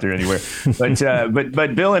 if you're out there anywhere.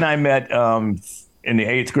 But Bill and I met in the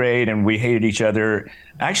 8th grade, and we hated each other.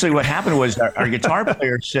 Actually, what happened was our guitar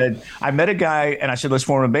player said, I met a guy, and I said, let's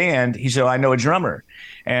form a band. He said, I know a drummer.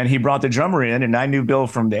 And he brought the drummer in, and I knew Bill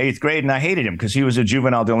from the 8th grade, and I hated him because he was a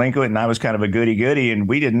juvenile delinquent, and I was kind of a goody-goody, and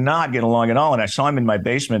we did not get along at all. And I saw him in my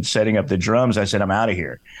basement setting up the drums. I said, I'm out of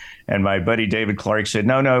here. And my buddy David Clark said,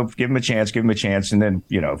 no, give him a chance. And then,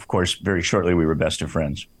 of course, very shortly, we were best of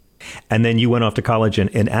friends. And then you went off to college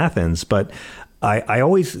in Athens, but I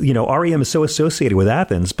always, REM is so associated with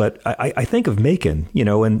Athens, but I think of Macon,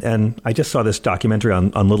 and I just saw this documentary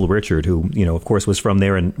on Little Richard, who, of course, was from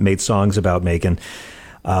there and made songs about Macon.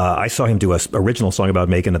 I saw him do an original song about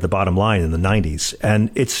Macon at the Bottom Line in the 90s. And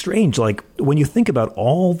it's strange, like, when you think about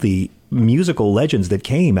all the musical legends that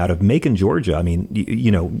came out of Macon, Georgia. I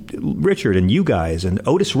mean, Richard and you guys and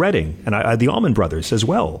Otis Redding and the Allman Brothers as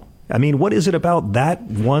well. I mean, what is it about that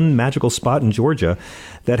one magical spot in Georgia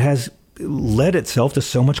that has led itself to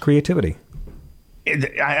so much creativity?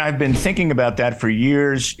 I've been thinking about that for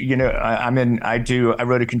years. I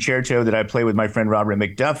wrote a concerto that I play with my friend Robert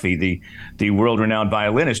McDuffie, the world-renowned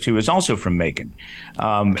violinist who is also from Macon.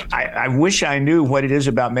 I wish I knew what it is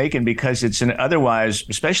about Macon because it's an otherwise,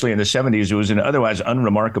 especially in the 70s, it was an otherwise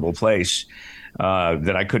unremarkable place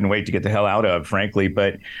that I couldn't wait to get the hell out of, frankly.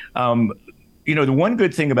 But the one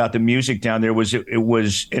good thing about the music down there was it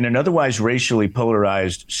was in an otherwise racially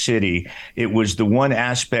polarized city. It was the one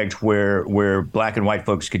aspect where black and white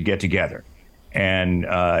folks could get together. And,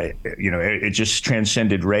 it just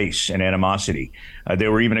transcended race and animosity. There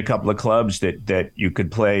were even a couple of clubs that you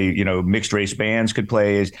could play, mixed race bands could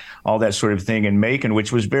play, all that sort of thing in Macon,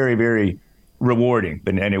 which was very, very rewarding.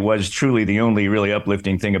 And it was truly the only really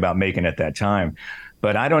uplifting thing about Macon at that time.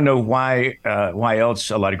 But I don't know why else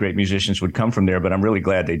a lot of great musicians would come from there, but I'm really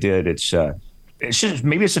glad they did. It's just,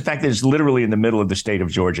 maybe it's the fact that it's literally in the middle of the state of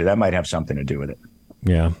Georgia. That might have something to do with it.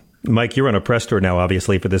 Yeah. Mike, you're on a press tour now,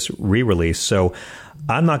 obviously, for this re-release. So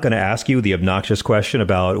I'm not going to ask you the obnoxious question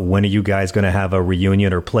about when are you guys going to have a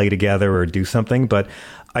reunion or play together or do something. But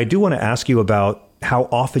I do want to ask you about how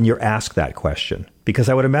often you're asked that question, because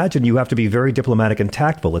I would imagine you have to be very diplomatic and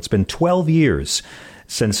tactful. It's been 12 years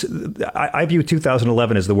since I view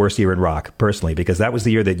 2011 as the worst year in rock, personally, because that was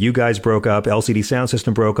the year that you guys broke up, LCD Sound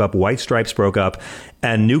System broke up, White Stripes broke up,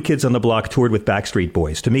 and New Kids on the Block toured with Backstreet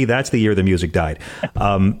Boys. To me, that's the year the music died.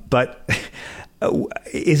 But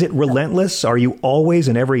is it relentless? Are you always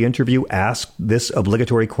in every interview asked this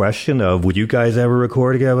obligatory question of, would you guys ever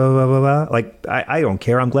record again? Blah, blah, blah, blah? Like, I don't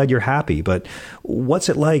care. I'm glad you're happy. But what's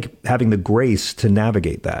it like having the grace to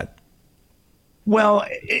navigate that? Well,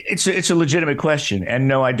 it's a legitimate question. And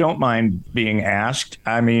no, I don't mind being asked.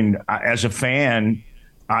 I mean, as a fan,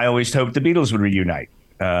 I always hoped the Beatles would reunite.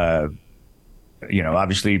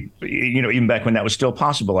 Obviously, even back when that was still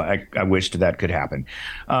possible, I wished that could happen.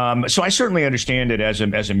 So I certainly understand it as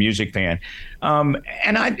a music fan.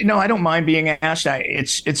 And I don't mind being asked.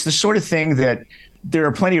 It's the sort of thing that there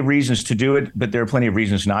are plenty of reasons to do it, but there are plenty of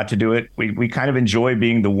reasons not to do it. We kind of enjoy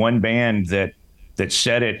being the one band that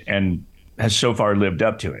said it and has so far lived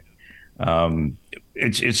up to it.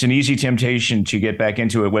 It's an easy temptation to get back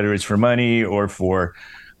into it, whether it's for money or for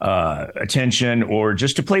attention or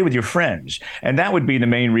just to play with your friends. And that would be the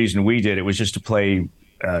main reason we did it, was just to play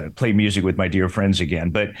play music with my dear friends again.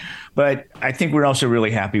 But I think we're also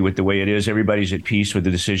really happy with the way it is. Everybody's at peace with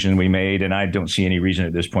the decision we made, and I don't see any reason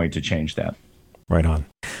at this point to change that. Right on.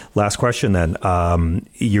 Last question then.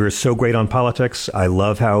 You're so great on politics. I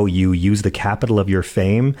love how you use the capital of your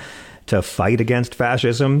fame to fight against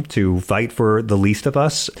fascism, to fight for the least of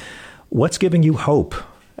us. What's giving you hope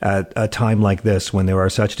at a time like this when there are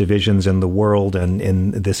such divisions in the world and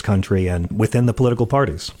in this country and within the political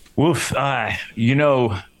parties? Oof. I'm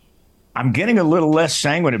getting a little less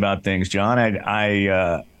sanguine about things, John.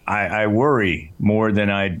 I worry more than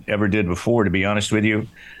I ever did before, to be honest with you.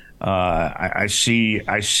 I see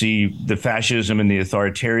the fascism and the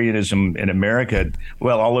authoritarianism in America,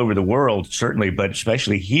 well, all over the world, certainly, but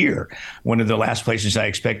especially here. One of the last places I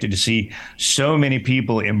expected to see so many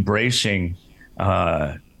people embracing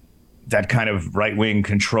that kind of right-wing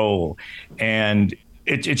control. And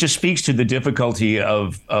it just speaks to the difficulty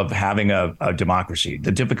of having a democracy,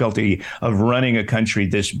 the difficulty of running a country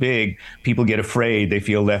this big. People get afraid. They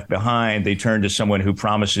feel left behind. They turn to someone who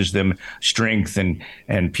promises them strength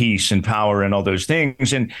and peace and power and all those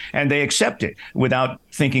things. And they accept it without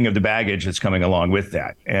thinking of the baggage that's coming along with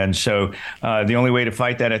that. And so the only way to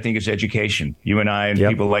fight that, I think, is education. You and I and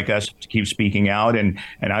people like us keep speaking out, and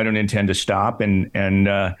I don't intend to stop.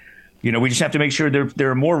 We just have to make sure there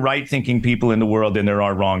are more right-thinking people in the world than there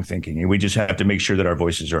are wrong-thinking. And we just have to make sure that our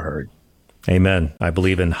voices are heard. Amen. I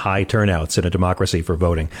believe in high turnouts in a democracy for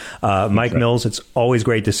voting. Mike Mills, it's always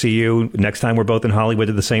great to see you. Next time we're both in Hollywood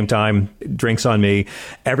at the same time, drinks on me.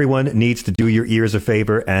 Everyone needs to do your ears a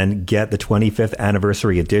favor and get the 25th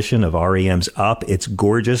anniversary edition of REM's Up. It's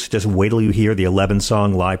gorgeous. Just wait till you hear the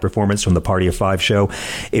 11-song live performance from the Party of Five show.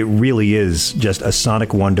 It really is just a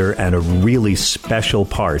sonic wonder and a really special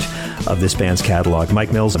part of this band's catalog.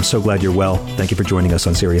 Mike Mills, I'm so glad you're well. Thank you for joining us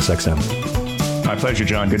on SiriusXM. My pleasure,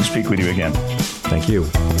 John. Good to speak with you again. Thank you.